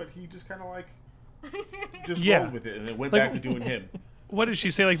to him, but he just kind of like just rolled with it and then went back to doing him. What did she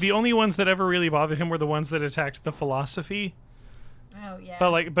say? Like the only ones that ever really bothered him were the ones that attacked the philosophy. Oh yeah.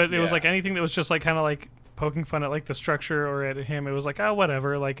 But it was Yeah. like anything that was just like kind of like poking fun at like the structure or at him. It was like, oh,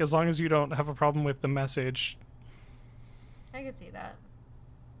 whatever. Like as long as you don't have a problem with the message. I could see that.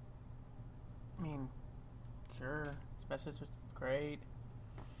 I mean, sure, his message was great.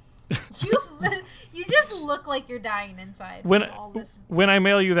 You just look like you're dying inside. When from all this. when I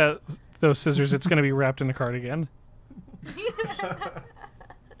mail you those scissors, it's going to be wrapped in a cardigan.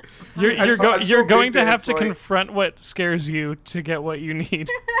 You're still going think to that have it's to like- confront what scares you to get what you need.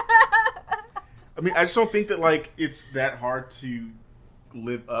 I mean, I just don't think that like it's that hard to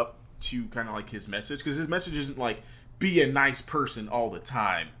live up to kind of like his message, because his message isn't like be a nice person all the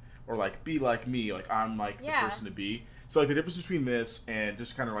time or like be like me, like I'm like Yeah. the person to be. So like the difference between this and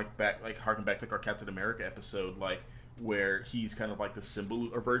just kind of like harken back to like our Captain America episode, like where he's kind of like the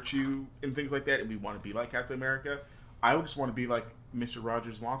symbol of virtue and things like that, and we want to be like Captain America. I would just want to be like Mr.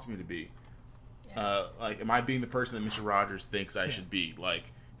 Rogers wants me to be. Like, am I being the person that Mr. Rogers thinks I should be? Like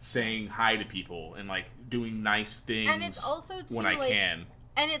saying hi to people and like doing nice things And it's also too, when I like, can.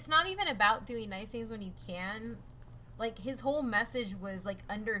 And it's not even about doing nice things when you can. Like, his whole message was, like,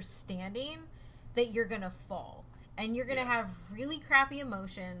 understanding that you're gonna fall. And you're gonna have really crappy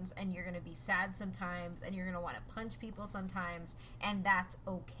emotions, and you're gonna be sad sometimes, and you're gonna want to punch people sometimes, and that's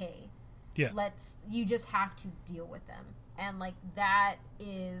okay. Yeah. You just have to deal with them. And, like, that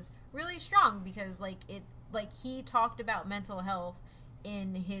is really strong because, like, he talked about mental health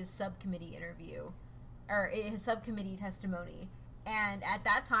in his subcommittee interview, or in his subcommittee testimony. And at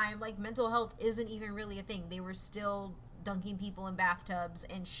that time, like, mental health isn't even really a thing. They were still dunking people in bathtubs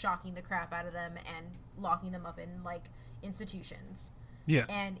and shocking the crap out of them and locking them up in, like, institutions. Yeah.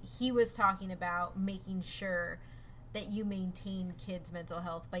 And he was talking about making sure that you maintain kids' mental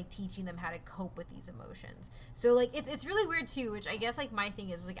health by teaching them how to cope with these emotions. So, like, it's really weird, too, which I guess, like, my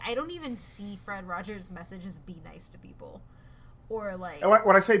thing is, like, I don't even see Fred Rogers' message as be nice to people. Or, like... And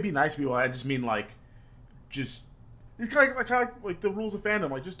when I say be nice to people, I just mean, like, just... It's kind of like the rules of fandom.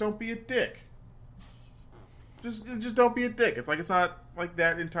 Like, just don't be a dick. Just don't be a dick. It's like, it's not, like,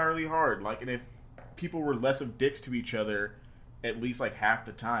 that entirely hard. Like, and if people were less of dicks to each other at least, like, half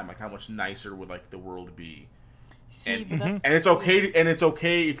the time, like, how much nicer would, like, the world be? See, And, but that's, and it's okay. And it's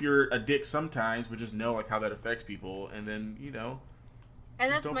okay if you're a dick sometimes, but just know, like, how that affects people. And then, And just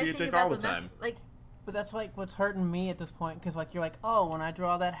that's don't my be a thing dick about all the the time. message. Like, but that's like what's hurting me at this point because like you're like, oh, when I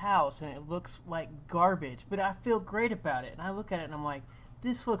draw that house and it looks like garbage, but I feel great about it, and I look at it and I'm like,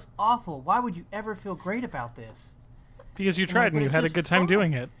 this looks awful. Why would you ever feel great about this? Because you tried but and you it's had a just good time fun.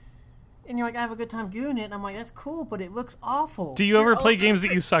 doing it. And you're like, I have a good time doing it, and I'm like, that's cool, but it looks awful. Do you ever play also games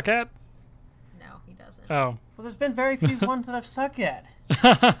that you suck at? no, he doesn't. Oh. Well, there's been very few ones that I've sucked at.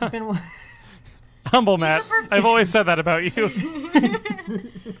 I've been, Humble, Matt. I've always said that about you.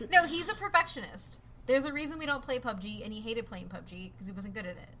 No, he's a perfectionist. There's a reason we don't play PUBG, and he hated playing PUBG because he wasn't good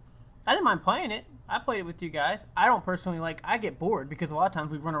at it. I didn't mind playing it. I played it with you guys. I don't personally I get bored because a lot of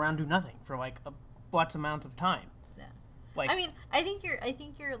times we run around and do nothing for lots of amounts of time. Yeah. Like, I mean, I think your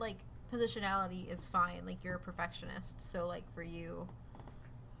positionality is fine. Like, you're a perfectionist, so like for you,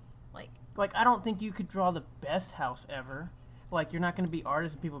 like I don't think you could draw the best house ever. Like, you're not going to be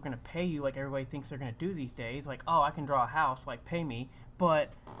artists and people are going to pay you like everybody thinks they're going to do these days. Like, oh, I can draw a house, like, pay me.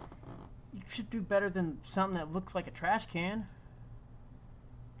 But you should do better than something that looks like a trash can.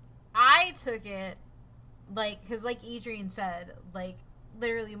 I took it because like Adrian said, like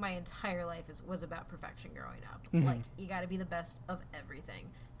literally my entire life was about perfection growing up. Mm-hmm. Like, you got to be the best of everything.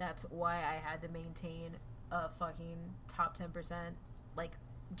 That's why I had to maintain a fucking top 10% like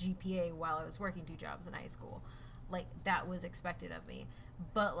GPA while I was working 2 jobs in high school. Like, that was expected of me.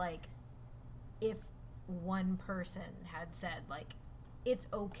 But like, if one person had said like, it's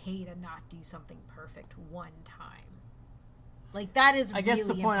okay to not do something perfect one time, like, that is I guess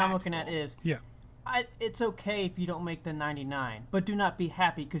really the point impactful. I'm looking at is, Yeah. it's okay if you don't make the 99, but do not be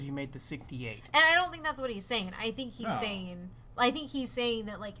happy because you made the 68. And I don't think that's what he's saying. I think he's saying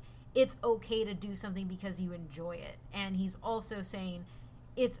that like, it's okay to do something because you enjoy it. And he's also saying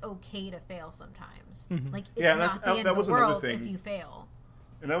it's okay to fail sometimes. Mm-hmm. Like, it's Yeah, not the end that of was the another world thing. if you fail.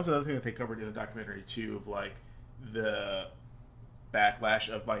 And that was another thing that they covered in the documentary too, of like the backlash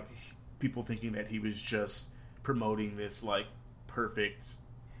of like people thinking that he was just promoting this like perfect,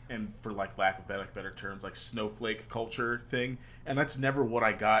 and for like lack of better terms, like snowflake culture thing. And that's never what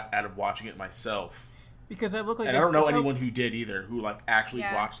I got out of watching it myself. Because I look like, And I don't know anyone who did either, who like actually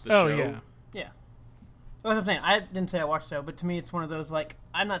Yeah. watched the Oh, show. yeah. Yeah. That's what I'm saying. I didn't say I watched the show, but to me it's one of those, like,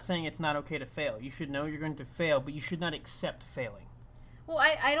 I'm not saying it's not okay to fail. You should know you're going to fail, but you should not accept failing. Well,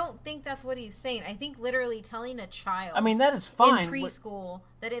 I don't think that's what he's saying. I think literally telling a child, I mean, that is fine. in preschool,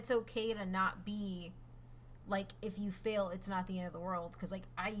 that it's okay to not be like, if you fail, it's not the end of the world. Because like,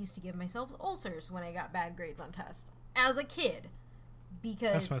 I used to give myself ulcers when I got bad grades on tests as a kid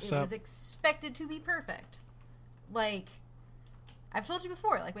because it was expected to be perfect. Like, I've told you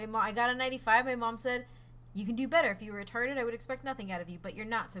before, like, I got a 95. My mom said, you can do better. If you were retarded, I would expect nothing out of you, but you're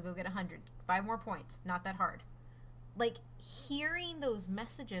not, so go get 100. 5 more points. Not that hard. Like, hearing those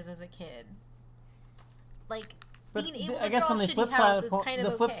messages as a kid, like, But being able I to guess draw on a the flip shitty side house of is the kind of the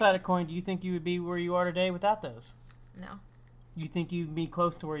okay. flip side of the coin, do you think you would be where you are today without those? No. You think you'd be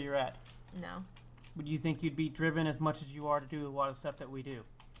close to where you're at? No. Would you think you'd be driven as much as you are to do a lot of stuff that we do?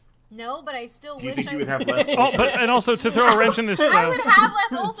 No, but I still Do you wish think I you would have less Oh, ulcers? but and also to throw a wrench in this. I would have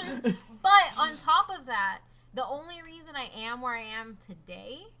less ulcers. But on top of that, the only reason I am where I am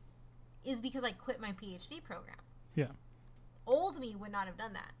today is because I quit my PhD program. Yeah. Old me would not have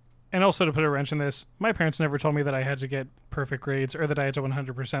done that. And also to put a wrench in this, my parents never told me that I had to get perfect grades or that I had to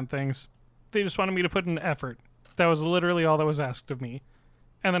 100% things. They just wanted me to put in effort. That was literally all that was asked of me.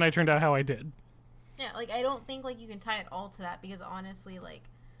 And then I turned out how I did. Yeah, like, I don't think, like, you can tie it all to that because, honestly, like...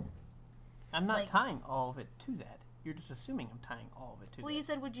 I'm not Like- tying all of it to that. You're just assuming I'm tying all of it to Well, that. you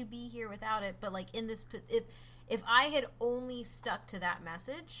said, would you be here without it? But, like, in this... If I had only stuck to that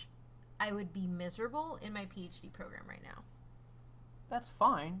message, I would be miserable in my PhD program right now. That's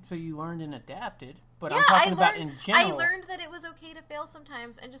fine. So you learned and adapted. But Yeah, I'm talking about in general. I learned that it was okay to fail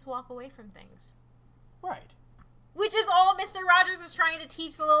sometimes and just walk away from things. Right. Which is all Mr. Rogers was trying to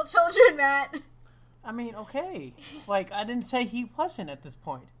teach the little children, Matt. I mean, okay. Like, I didn't say he wasn't at this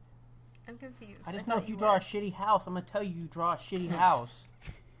point. I'm confused. I just know if you draw a shitty house, I'm going to tell you draw a shitty house.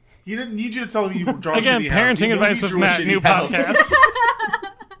 He didn't need you to tell him you draw Again, a shitty house. parenting He knew advice you with drew a Matt, shitty new house. podcast.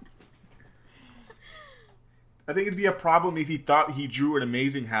 I think it'd be a problem if he thought he drew an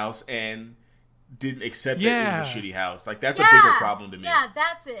amazing house and didn't accept that it was a shitty house. Like, that's a bigger problem to me. Yeah,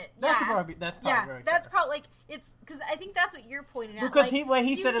 that's it. That could Yeah. probably be, that's probably Yeah, very that's fair. probably, like, it's, because I think that's what you're pointing out. Because like, what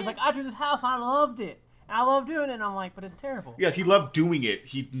he you said is did- like, I drew this house and I loved it. And I love doing it. And I'm like, but it's terrible. Yeah, he loved doing it.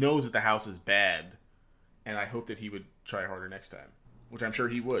 He knows that the house is bad. And I hope that he would try harder next time. Which I'm sure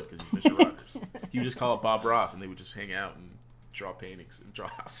he would, because he's Mr. Rogers. He would just call up Bob Ross, and they would just hang out and draw paintings and draw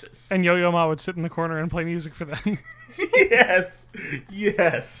houses. And Yo-Yo Ma would sit in the corner and play music for them. Yes!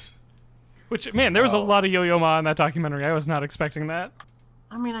 Yes! Which, man, there was a lot of Yo-Yo Ma in that documentary. I was not expecting that.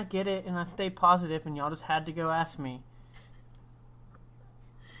 I mean, I get it. And I stayed positive. And y'all just had to go ask me.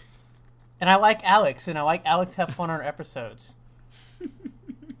 And I like Alex. And I like Alex have fun on our episodes.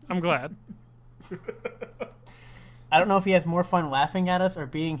 I'm glad. I don't know if he has more fun laughing at us or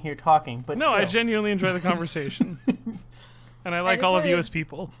being here talking. But No, I still. genuinely enjoy the conversation. And I like just all of you wanted- as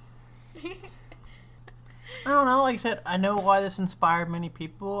people. I don't know. Like I said, I know why this inspired many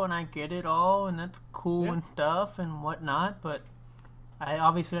people, and I get it all, and that's cool Yeah. and stuff and whatnot. But I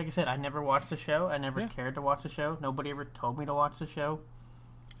obviously, like I said, I never watched the show. I never Yeah. cared to watch the show. Nobody ever told me to watch the show.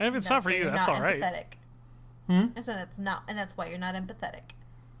 And if it's not for why you, you're that's not all right. empathetic. I said that's not, and that's why you're not empathetic.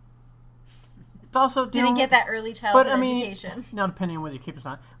 It's also Didn't get that early childhood education. Now, depending on whether you keep it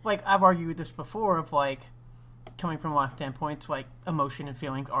or not, like I've argued this before, of like coming from a lot of standpoints, like emotion and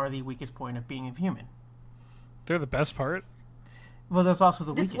feelings are the weakest point of being a human. They're the best part. Well, there's also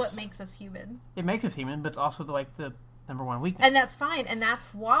the That's weakest. what makes us human. It makes us human, but it's also the number one weakness. And that's fine, and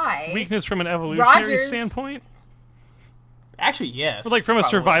that's why Weakness from an evolutionary Rogers- standpoint? Actually, yes. Or like from a probably.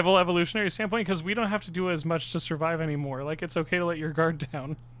 survival evolutionary standpoint? Because we don't have to do as much to survive anymore. Like, it's okay to let your guard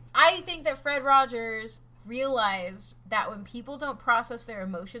down. I think that Fred Rogers realized that when people don't process their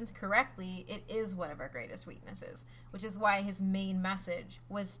emotions correctly, it is one of our greatest weaknesses, which is why his main message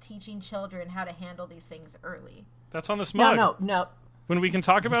was teaching children how to handle these things early. That's on this mug. No. When we can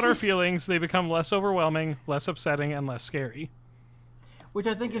talk about our feelings, they become less overwhelming, less upsetting, and less scary. Which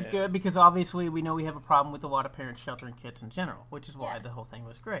I think is good because obviously we know we have a problem with a lot of parents sheltering kids in general, which is why Yeah. the whole thing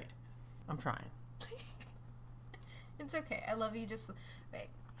was great. I'm trying. It's okay. I love you just... Wait,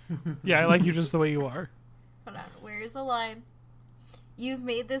 Yeah, I like you just the way you are. hold on. Where's the line? You've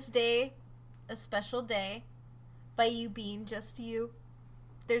made this day a special day by you being just you.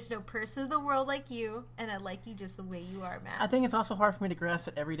 There's no person in the world like you, and I like you just the way you are, Matt. I think it's also hard for me to grasp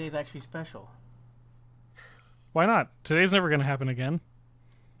that every day is actually special. Why not? Today's never going to happen again.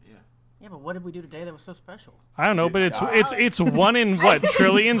 Yeah, but what did we do today that was so special? I don't know, but it's one in what,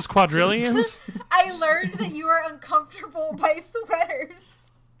 trillions, quadrillions? I learned that you are uncomfortable by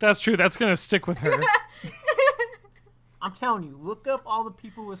sweaters. That's true. That's going to stick with her. I'm telling you, look up all the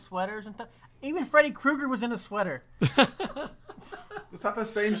people with sweaters and stuff. Even Freddy Krueger was in a sweater. It's not the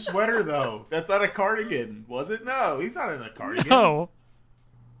same sweater, though. That's not a cardigan, was it? No, he's not in a cardigan. No.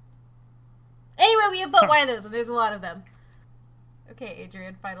 Anyway, we have But Why Those, and there's a lot of them. Okay,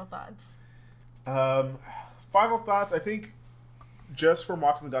 Adrian, final thoughts. Final thoughts, I think, just from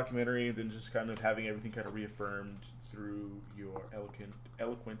watching the documentary and then just kind of having everything kind of reaffirmed through your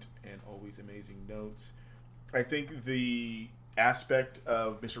eloquent and always amazing notes. I think the aspect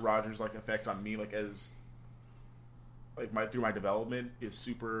of Mr. Rogers' like effect on me, like as like through my development, is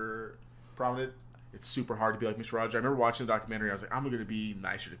super prominent. It's super hard to be like Mr. Rogers. I remember watching the documentary. I was like, I'm going to be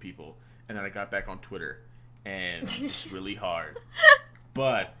nicer to people, and then I got back on Twitter, and it's really hard.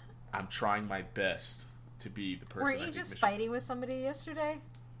 But I'm trying my best to be the person. Weren't you just fighting with somebody yesterday?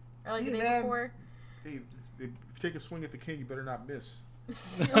 Or like the day before? Hey, if you take a swing at the king, you better not miss.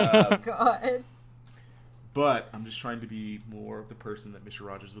 Oh, God. But I'm just trying to be more of the person that Mr.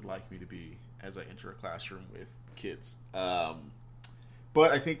 Rogers would like me to be as I enter a classroom with kids.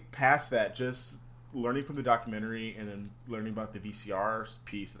 But I think past that, just learning from the documentary and then learning about the VCR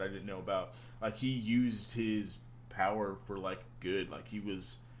piece that I didn't know about, like he used his power for like good. Like he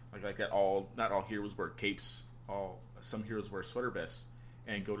was like that. Not all heroes wear capes. Some heroes wear sweater vests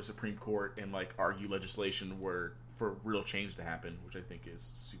and go to Supreme Court and like argue legislation for real change to happen, which I think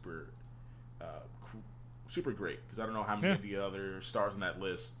is super great, because I don't know how many of the other stars on that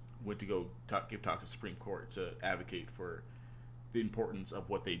list went to go give talk to Supreme Court to advocate for the importance of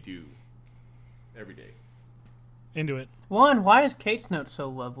what they do every day. Into it. One, why is Kate's note so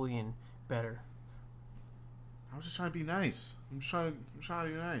lovely and better? I was just trying to be nice. I'm trying to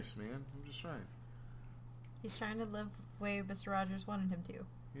be nice, man. I'm just trying. He's trying to live the way Mr. Rogers wanted him to.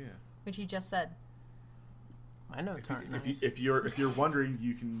 Yeah. Which he just said. I know it's not nice. If you're wondering,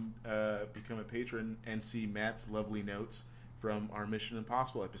 you can become a patron and see Matt's lovely notes from our Mission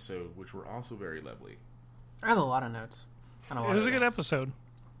Impossible episode, which were also very lovely. I have a lot of notes. It was a good episode.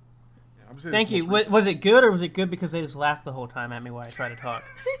 Yeah, Thank you. Was it good, or was it good because they just laughed the whole time at me while I tried to talk?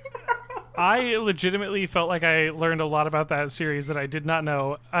 I legitimately felt like I learned a lot about that series that I did not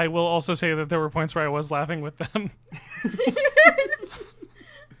know. I will also say that there were points where I was laughing with them.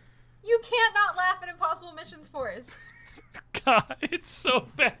 You can't not laugh at Impossible Missions Force. God, it's so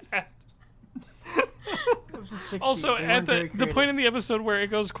bad. Also, at the point in the episode where it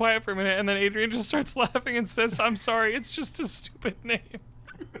goes quiet for a minute and then Adrian just starts laughing and says, "I'm sorry, it's just a stupid name."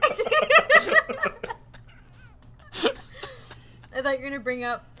 I thought you were going to bring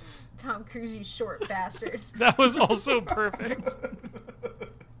up Tom Cruise, you short bastard. That was also perfect.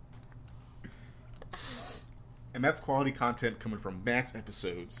 And that's quality content coming from Matt's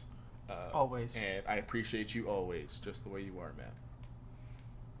episodes. Always. And I appreciate you always, just the way you are, Matt.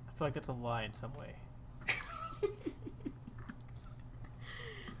 I feel like that's a lie in some way.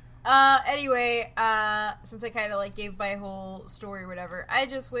 Anyway, since I kind of like gave my whole story or whatever, I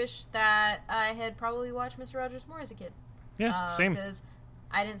just wish that I had probably watched Mr. Rogers more as a kid. Yeah, same. Because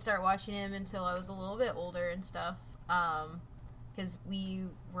I didn't start watching him until I was a little bit older and stuff. Because we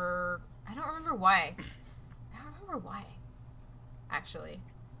were... I don't remember why. Actually.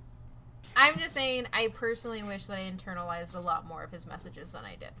 I'm just saying, I personally wish that I internalized a lot more of his messages than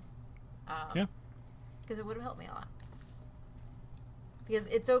I did. Yeah. Because it would have helped me a lot. Because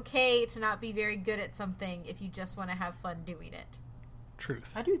it's okay to not be very good at something if you just want to have fun doing it.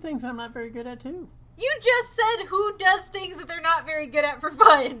 Truth. I do things that I'm not very good at, too. You just said who does things that they're not very good at for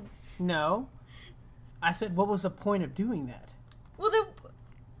fun. No. I said, what was the point of doing that? Well, then...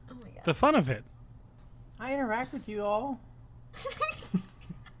 Oh my god. The fun of it. I interact with you all.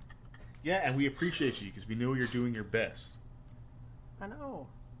 Yeah, and we appreciate you because we know you're doing your best. I know.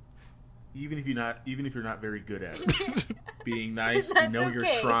 Even if you're not very good at it. Being nice, we That's know you're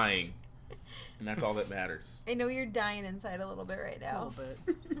okay. trying. And that's all that matters. I know you're dying inside a little bit right A now. little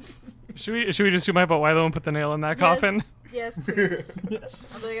bit. Should we just do my but why though and put the nail in that coffin? Yes, please. Yes.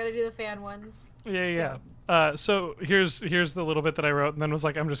 Although I gotta do the fan ones. Yeah. So here's the little bit that I wrote, and then was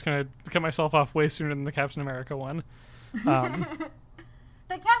like, I'm just gonna cut myself off way sooner than the Captain America one.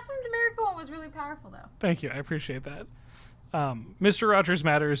 The Captain America one was really powerful, though. Thank you, I appreciate that. Mr. Rogers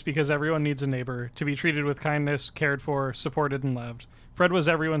matters because everyone needs a neighbor to be treated with kindness, cared for, supported, and loved. Fred was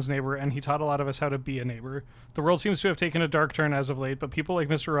everyone's neighbor, and he taught a lot of us how to be a neighbor. The world seems to have taken a dark turn as of late, but people like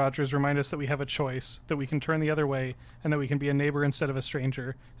Mr. Rogers remind us that we have a choice, that we can turn the other way, and that we can be a neighbor instead of a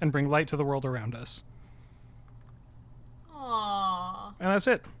stranger, and bring light to the world around us. Aww. And that's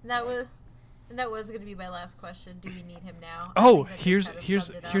it. That was going to be my last question. Do we need him now? Oh, I think that just here's kind of here's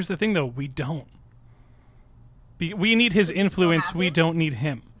summed it up. here's the thing though, we don't. We need his Does it still influence. We happen? don't need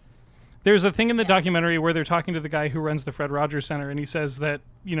him. There's a thing in the documentary where they're talking to the guy who runs the Fred Rogers Center, and he says that,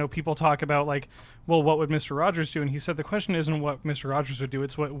 people talk about, like, well, what would Mr. Rogers do? And he said the question isn't what Mr. Rogers would do,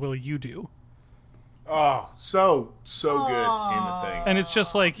 it's what will you do? Oh, so good in the thing. And it's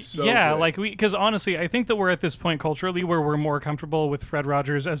just like, So yeah, good. like, because honestly, I think that we're at this point culturally where we're more comfortable with Fred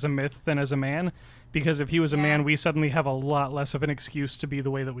Rogers as a myth than as a man, because if he was a man, we suddenly have a lot less of an excuse to be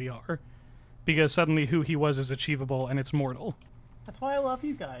the way that we are. Because suddenly who he was is achievable, and it's mortal. That's why I love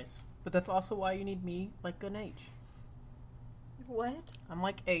you guys. But that's also why you need me like an H. What? I'm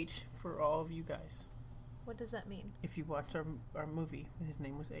like H for all of you guys. What does that mean? If you watched our movie, his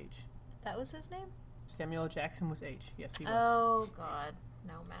name was H. That was his name? Samuel L. Jackson was H. Yes, he was. Oh, God.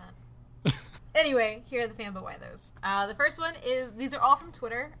 No, Matt. Anyway, here are the fan but why those. The first one is, these are all from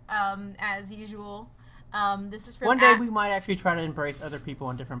Twitter, as usual. This is from One day we might actually try to embrace other people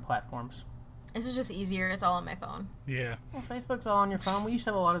on different platforms. This is just easier. It's all on my phone. Yeah. Well, Facebook's all on your phone. We used to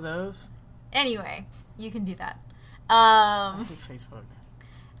have a lot of those. Anyway, you can do that. I hate Facebook.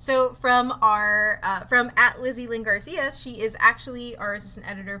 So from from @Lizzie Lynn Garcia, she is actually our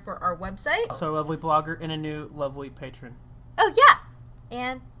assistant editor for our website. Also a lovely blogger and a new lovely patron. Oh yeah,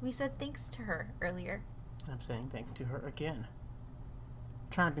 and we said thanks to her earlier. I'm saying thank you to her again. I'm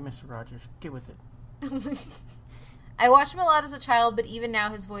trying to be Mr. Rogers. Get with it. I watched him a lot as a child, but even now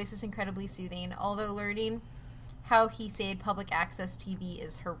his voice is incredibly soothing, although learning how he saved public access TV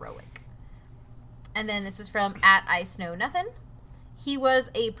is heroic. And then this is from @ICeknowNothin. He was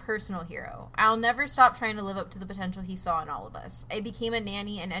a personal hero. I'll never stop trying to live up to the potential he saw in all of us. I became a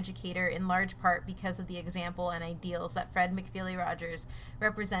nanny and educator in large part because of the example and ideals that Fred McFeely Rogers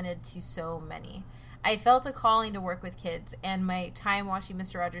represented to so many. I felt a calling to work with kids, and my time watching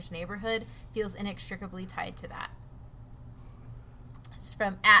Mr. Rogers' Neighborhood feels inextricably tied to that. It's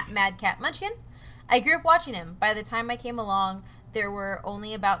from @MadCatMunchkin. I grew up watching him. By the time I came along, there were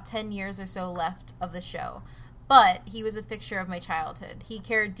only about 10 years or so left of the show. But he was a fixture of my childhood. He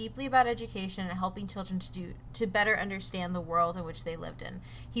cared deeply about education and helping children to better understand the world in which they lived in.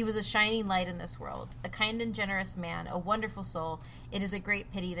 He was a shining light in this world, a kind and generous man, a wonderful soul. It is a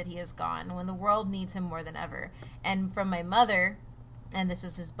great pity that he is gone, when the world needs him more than ever. And from my mother, and this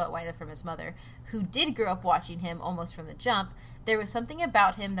is his but why from his mother, who did grow up watching him almost from the jump, there was something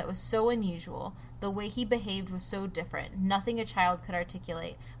about him that was so unusual. The way he behaved was so different, nothing a child could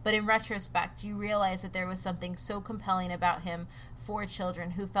articulate. But in retrospect, you realize that there was something so compelling about him for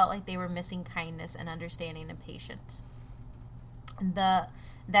children who felt like they were missing kindness and understanding and patience. That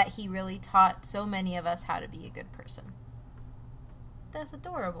he really taught so many of us how to be a good person. That's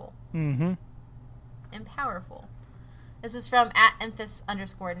adorable. Mm-hmm. And powerful. This is from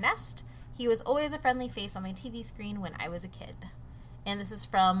 @Emphas_Nest. He was always a friendly face on my TV screen when I was a kid. And this is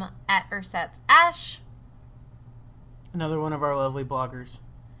from @Ursat'sAsh. Another one of our lovely bloggers.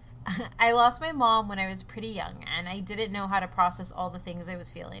 I lost my mom when I was pretty young, and I didn't know how to process all the things I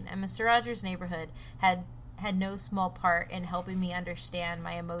was feeling. And Mr. Rogers' Neighborhood had no small part in helping me understand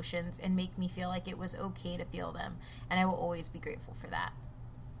my emotions and make me feel like it was okay to feel them. And I will always be grateful for that.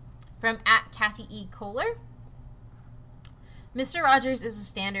 From @Kathy E. Kohler. Mr. Rogers is a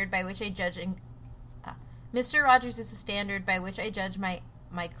standard by which I judge my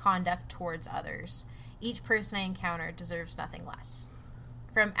my conduct towards others. Each person I encounter deserves nothing less.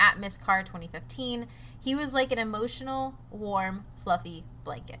 From @MissCar2015, he was like an emotional, warm, fluffy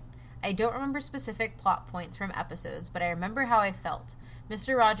blanket. I don't remember specific plot points from episodes, but I remember how I felt.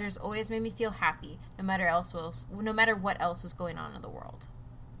 Mr. Rogers always made me feel happy, no matter what else was going on in the world.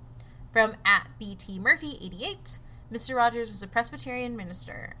 From @BTMurphy88, Mr. Rogers was a Presbyterian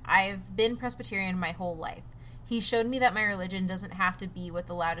minister. I've been Presbyterian my whole life. He showed me that my religion doesn't have to be what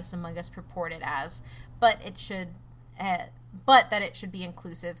the loudest among us purport it as, but that it should be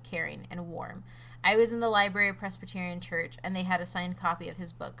inclusive, caring, and warm. I was in the library of Presbyterian Church, and they had a signed copy of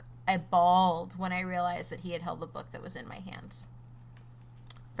his book. I bawled when I realized that he had held the book that was in my hands.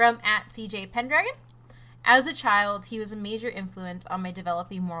 From @CJ Pendragon, as a child, he was a major influence on my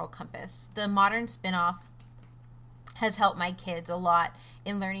developing moral compass. The modern spin-off has helped my kids a lot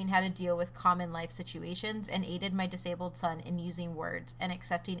in learning how to deal with common life situations and aided my disabled son in using words and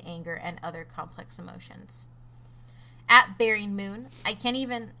accepting anger and other complex emotions. @Bearing Moon, I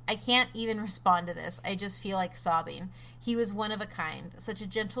can't even respond to this. I just feel like sobbing. He was one of a kind, such a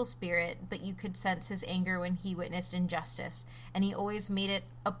gentle spirit, but you could sense his anger when he witnessed injustice, and he always made it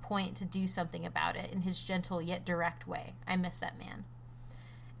a point to do something about it in his gentle yet direct way. I miss that man.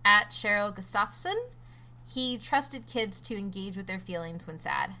 @Cheryl Gustafson, he trusted kids to engage with their feelings when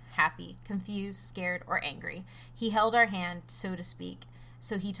sad, happy, confused, scared, or angry. He held our hand, so to speak,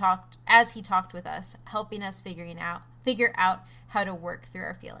 as he talked with us, helping us figure out how to work through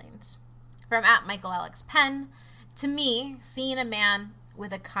our feelings. From @Michael Alex Penn, to me, seeing a man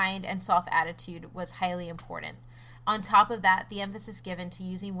with a kind and soft attitude was highly important. On top of that, the emphasis given to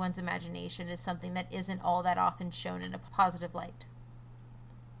using one's imagination is something that isn't all that often shown in a positive light.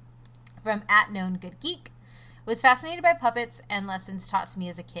 From @KnownGoodGeek, was fascinated by puppets and lessons taught to me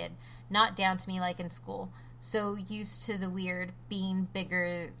as a kid, not down to me like in school. So used to the weird, being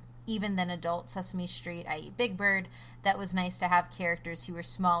bigger even than adult Sesame Street, i.e. Big Bird, that was nice to have characters who were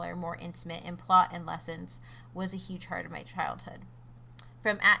smaller, more intimate in plot and lessons, was a huge part of my childhood.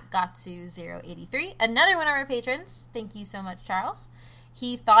 From @Gatsu083, another one of our patrons. Thank you so much, Charles.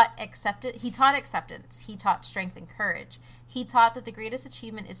 He taught acceptance. He taught strength and courage. He taught that the greatest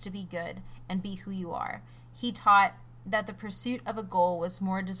achievement is to be good and be who you are. He taught that the pursuit of a goal was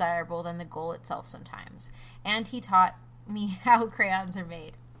more desirable than the goal itself sometimes. And he taught me how crayons are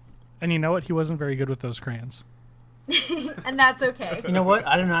made. And you know what? He wasn't very good with those crayons. And that's okay. You know what?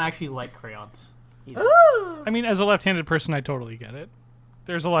 I do not actually like crayons either. I mean, as a left-handed person, I totally get it.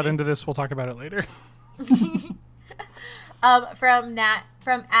 There's a lot into this. We'll talk about it later. From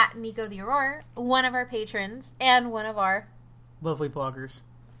 @Nico the Aurora, one of our patrons and one of our Lovely bloggers.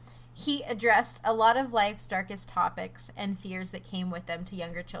 He addressed a lot of life's darkest topics and fears that came with them to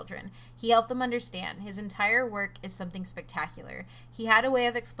younger children. He helped them understand. His entire work is something spectacular. He had a way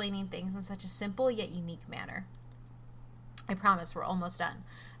of explaining things in such a simple yet unique manner. I promise we're almost done.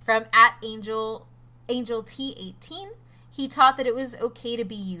 From @AngelT18, he taught that it was okay to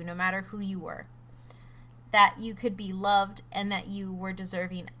be you, no matter who you were. That you could be loved and that you were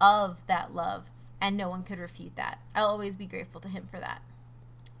deserving of that love, and no one could refute that. I'll always be grateful to him for that.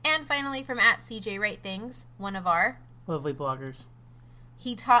 And finally, from @CJWriteThings, one of our Lovely bloggers.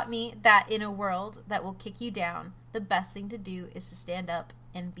 He taught me that in a world that will kick you down, the best thing to do is to stand up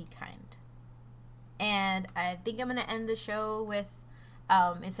and be kind. And I think I'm going to end the show with,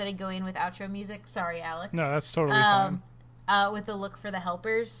 instead of going with outro music, sorry, Alex. No, that's totally fine. With the Look for the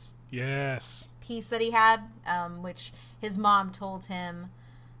Helpers Yes. piece that he had, which his mom told him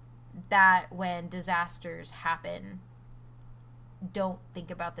that when disasters happen, don't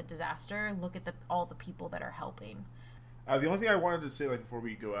think about the disaster. Look at all the people that are helping. The only thing I wanted to say, before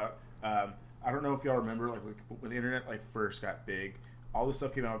we go out, I don't know if y'all remember, when the internet first got big, all this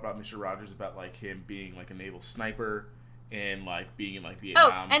stuff came out about Mr. Rogers, about him being a naval sniper and being in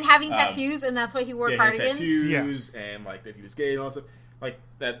Vietnam. Oh, and having tattoos, and that's why he wore cardigans. Tattoos, and that he was gay and all that stuff.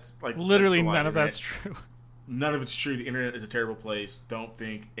 That's literally that's none of that's true. None of it's true. The internet is a terrible place. Don't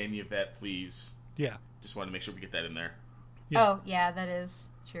think any of that, please. Yeah. Just wanted to make sure we get that in there. Yeah. Oh, yeah, that is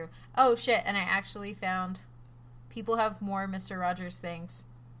true. Oh, shit, and I actually found people have more Mr. Rogers things.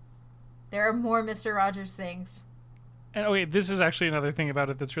 There are more Mr. Rogers things. And okay, this is actually another thing about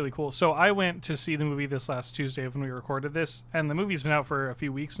it that's really cool. So I went to see the movie this last Tuesday when we recorded this, and the movie's been out for a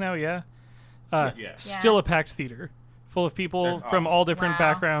few weeks now, yeah? Still a packed theater, full of people from all different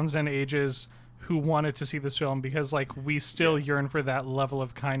backgrounds and ages who wanted to see this film because, we still yearn for that level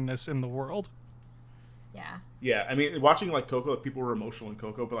of kindness in the world. Yeah. Yeah, I mean, watching Coco, people were emotional in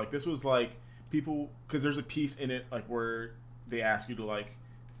Coco, but this was people, because there's a piece in it where they ask you to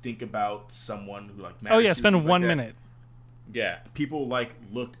think about someone who matters. Oh yeah, spend 1 minute. Yeah, people like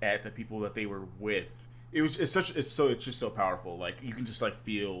looked at the people that they were with. It's just so powerful. Like you can just like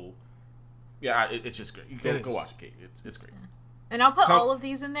feel. Yeah, it's just great. You go watch it, Kate. It's great. Yeah. And I'll put all of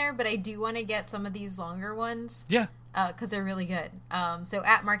these in there, but I do want to get some of these longer ones. Yeah. Because they're really good. So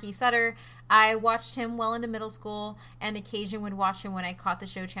at Marky Sutter, I watched him well into middle school, and occasionally would watch him when I caught the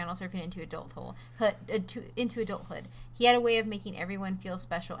show channel surfing into adulthood. He had a way of making everyone feel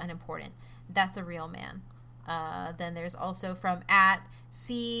special and important. That's a real man. Then there's also from at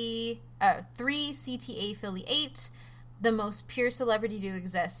 3CTA Philly 8, the most pure celebrity to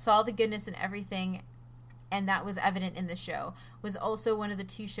exist. Saw the goodness in everything, and that was evident in the show. Was also one of the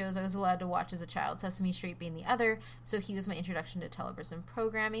 2 shows I was allowed to watch as a child, Sesame Street being the other, so he was my introduction to television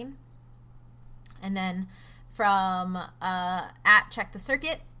programming. And then from at Check the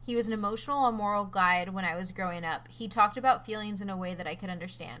Circuit, he was an emotional and moral guide when I was growing up. He talked about feelings in a way that I could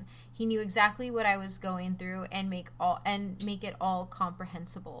understand. He knew exactly what I was going through and make it all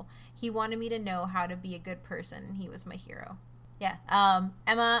comprehensible. He wanted me to know how to be a good person, and he was my hero. Yeah.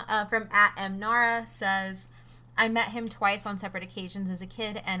 Emma from at MNara says, I met him twice on separate occasions as a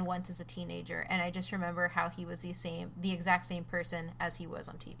kid and once as a teenager, and I just remember how he was the exact same person as he was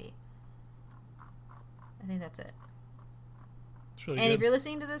on TV. I think that's it. It's really and good. if you're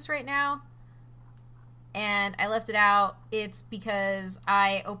listening to this right now and I left it out, it's because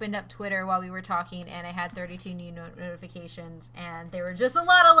I opened up Twitter while we were talking and I had 32 new notifications, and they were just a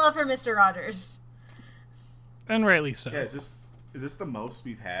lot of love for Mr. Rogers. And rightly so. Yeah, is this the most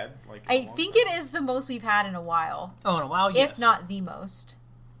we've had? Like, I think it is the most we've had in a while. Oh, in a while, yes. If not the most.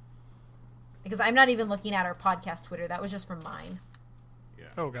 Because I'm not even looking at our podcast Twitter. That was just from mine. Yeah.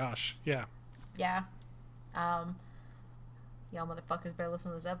 Oh, gosh. Yeah. Yeah. Y'all motherfuckers better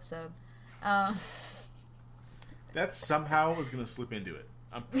listen to this episode. That somehow is going to slip into it.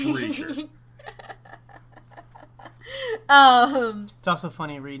 I'm pretty sure. It's also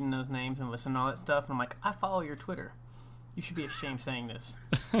funny reading those names and listening to all that stuff. And I'm like, I follow your Twitter. You should be ashamed saying this.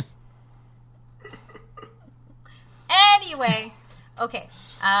 Anyway. Okay.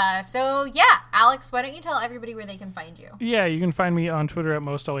 So, yeah. Alex, why don't you tell everybody where they can find you? Yeah, you can find me on Twitter at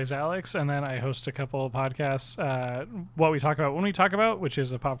MostAlwaysAlex, and then I host a couple of podcasts, What We Talk About When We Talk About, which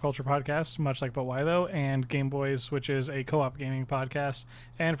is a pop culture podcast, much like But Why Though, and Game Boys, which is a co-op gaming podcast,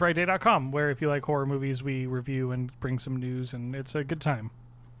 and Friday.com, where if you like horror movies, we review and bring some news, and it's a good time.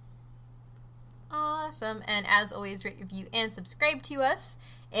 Awesome. And as always, rate, review, and subscribe to us.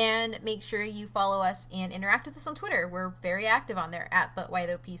 And make sure you follow us and interact with us on Twitter. We're very active on there at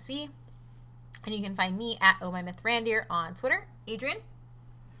ButWhyThoughPC. And you can find me at OhMyMythRandier on Twitter. Adrian?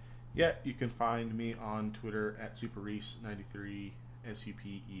 Yeah, you can find me on Twitter at SuperReese93,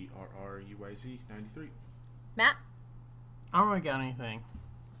 SuperRuyz 93. Matt? I don't really got anything.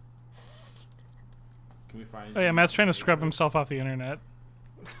 Can we find? Oh yeah, Matt's trying to scrub himself off the internet.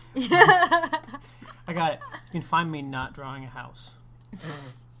 I got it. You can find me not drawing a house.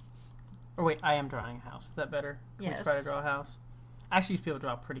 Or wait, I am drawing a house. Is that better? Can we try to draw a house? I actually used to be able to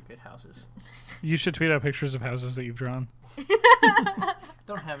draw pretty good houses. You should tweet out pictures of houses that you've drawn.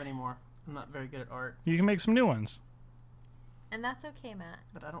 Don't have any more. I'm not very good at art. You can make some new ones. And that's okay, Matt.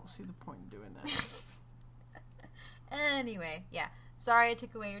 But I don't see the point in doing that. Anyway, yeah. Sorry I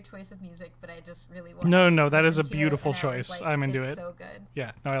took away your choice of music, but I just really wanted No, to that is a listen to it, beautiful and I was choice. like, I'm into it's it. so good.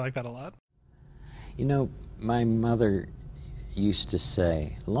 Yeah, no, I like that a lot. You know, my mother used to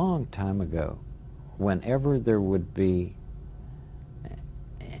say a long time ago, whenever there would be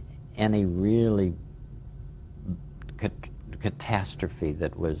any really catastrophe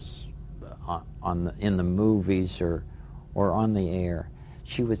that was in the movies or on the air,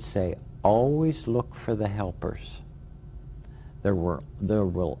 she would say, always look for the helpers. There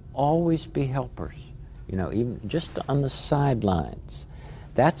will always be helpers, you know, even just on the sidelines.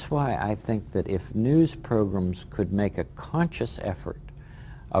 That's why I think that if news programs could make a conscious effort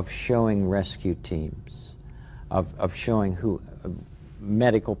of showing rescue teams, of showing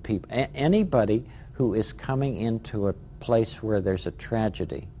medical people, anybody who is coming into a place where there's a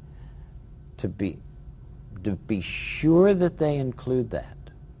tragedy, to be sure that they include that.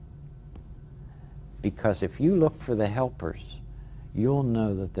 Because if you look for the helpers, you'll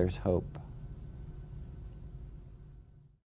know that there's hope.